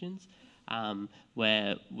intentions,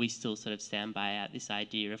 where we still sort of stand by this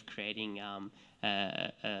idea of creating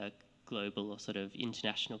a global or sort of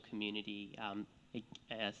international community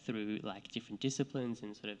through like different disciplines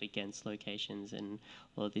and sort of against locations and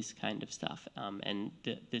all this kind of stuff. And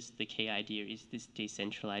the key idea is this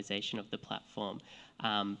decentralization of the platform.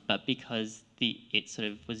 But because it sort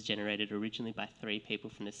of was generated originally by 3 people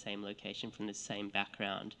from the same location, from the same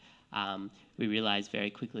background, we realized very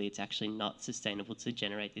quickly it's actually not sustainable to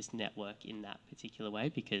generate this network in that particular way,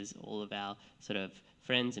 because all of our sort of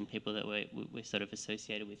friends and people that we're sort of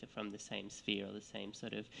associated with are from the same sphere or the same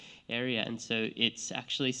sort of area. And so it's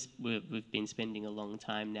actually, we've been spending a long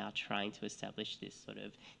time now trying to establish this sort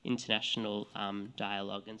of international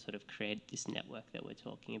dialogue and sort of create this network that we're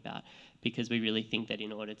talking about, because we really think that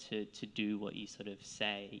in order to do what you sort of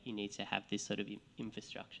say, you need to have this sort of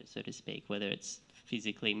infrastructure, so to speak, whether it's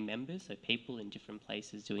physically members, so people in different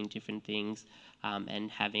places doing different things, and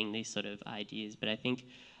having these sort of ideas. But I think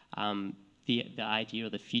the idea or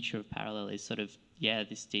the future of Parallel is sort of,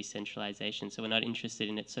 this decentralization. So we're not interested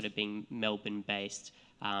in it sort of being Melbourne-based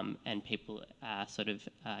and people sort of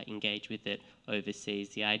engage with it overseas.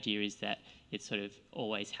 The idea is that it sort of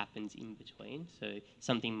always happens in between. So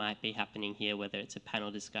something might be happening here, whether it's a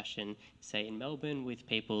panel discussion, say in Melbourne with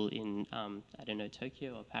people in,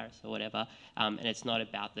 Tokyo or Paris or whatever, and it's not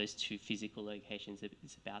about those 2 physical locations,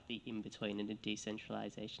 it's about the in-between and the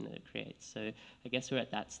decentralization that it creates. So I guess we're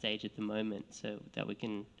at that stage at the moment so that we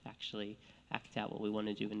can actually act out what we want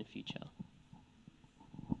to do in the future.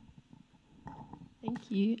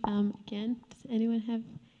 Thank you. Again, does anyone have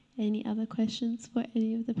any other questions for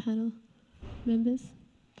any of the panel members?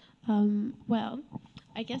 Well,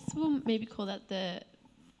 I guess we'll maybe call that the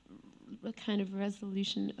kind of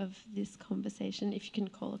resolution of this conversation, if you can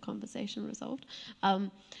call a conversation resolved,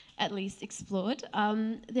 at least explored.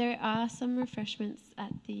 There are some refreshments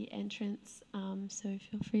at the entrance, so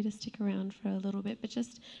feel free to stick around for a little bit. But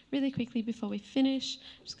just really quickly before we finish,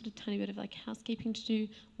 just got a tiny bit of like housekeeping to do.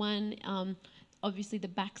 One, obviously the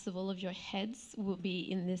backs of all of your heads will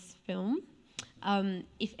be in this film.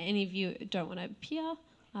 If any of you don't want to appear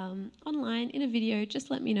online in a video, just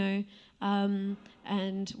let me know,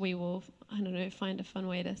 and we will, I don't know, find a fun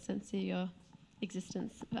way to censor your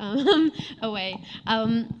existence away.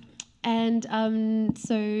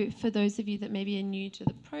 So for those of you that maybe are new to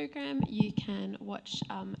the program, you can watch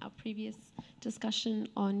our previous discussion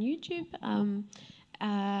on YouTube.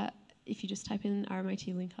 If you just type in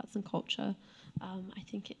RMIT Link Arts and Culture, I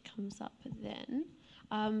think it comes up then.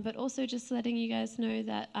 But also just letting you guys know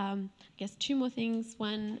that, I guess 2 more things.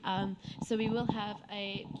 One, so we will have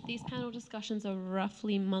these panel discussions are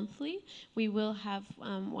roughly monthly. We will have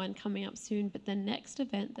one coming up soon, but the next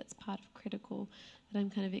event that's part of Critical that I'm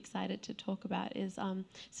kind of excited to talk about is,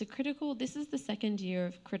 so Critical, this is the 2nd year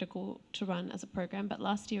of Critical to run as a program, but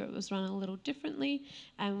last year it was run a little differently,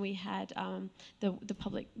 and we had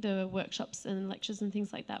the workshops and lectures and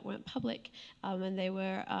things like that weren't public, and they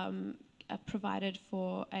were provided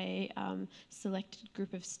for a selected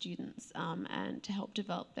group of students and to help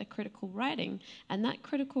develop their critical writing. And that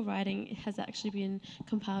critical writing has actually been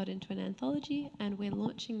compiled into an anthology, and we're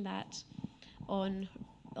launching that on,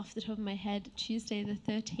 off the top of my head, Tuesday the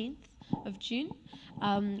 13th of June,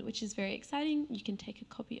 which is very exciting. You can take a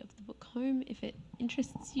copy of the book home if it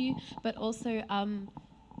interests you, but also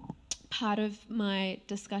part of my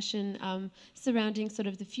discussion surrounding sort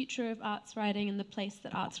of the future of arts writing and the place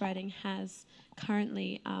that arts writing has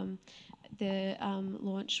currently. The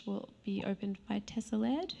launch will be opened by Tessa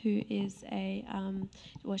Laird, who is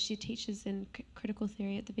she teaches in critical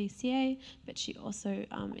theory at the BCA, but she also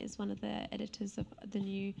is one of the editors of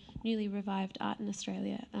the newly revived Art in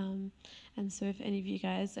Australia. And so if any of you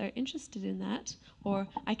guys are interested in that, or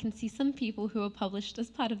I can see some people who are published as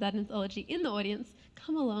part of that anthology in the audience,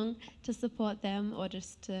 come along to support them, or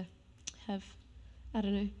just to have, I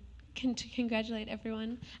don't know, to congratulate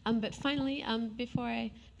everyone. But finally, before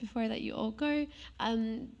I let you all go,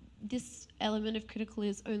 this element of critical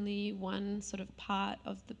is only one sort of part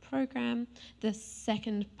of the program. The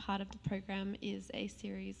second part of the program is a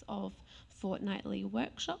series of fortnightly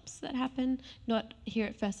workshops that happen, not here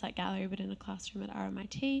at First Sight Gallery, but in a classroom at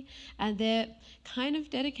RMIT. And they're kind of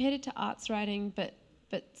dedicated to arts writing, but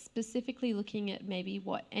specifically looking at maybe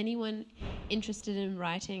what anyone interested in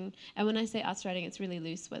writing, and when I say arts writing, it's really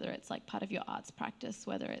loose, whether it's like part of your arts practice,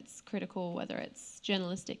 whether it's critical, whether it's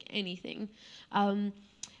journalistic, anything.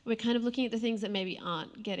 We're kind of looking at the things that maybe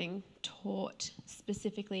aren't getting taught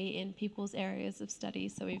specifically in people's areas of study.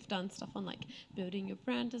 So we've done stuff on like building your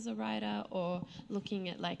brand as a writer, or looking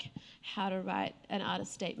at like how to write an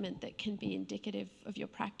artist statement that can be indicative of your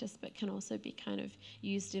practice but can also be kind of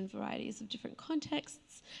used in varieties of different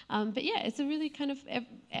contexts. But yeah, it's a really kind of,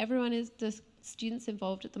 everyone is, the students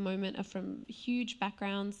involved at the moment are from huge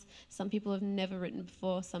backgrounds. Some people have never written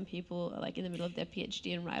before, some people are like in the middle of their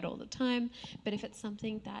PhD and write all the time. But if it's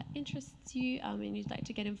something that interests you and you'd like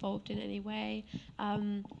to get involved in any way,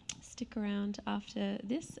 stick around after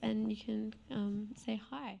this and you can say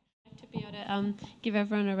hi. I'd like to be able to give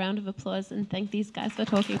everyone a round of applause and thank these guys for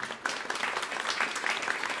talking.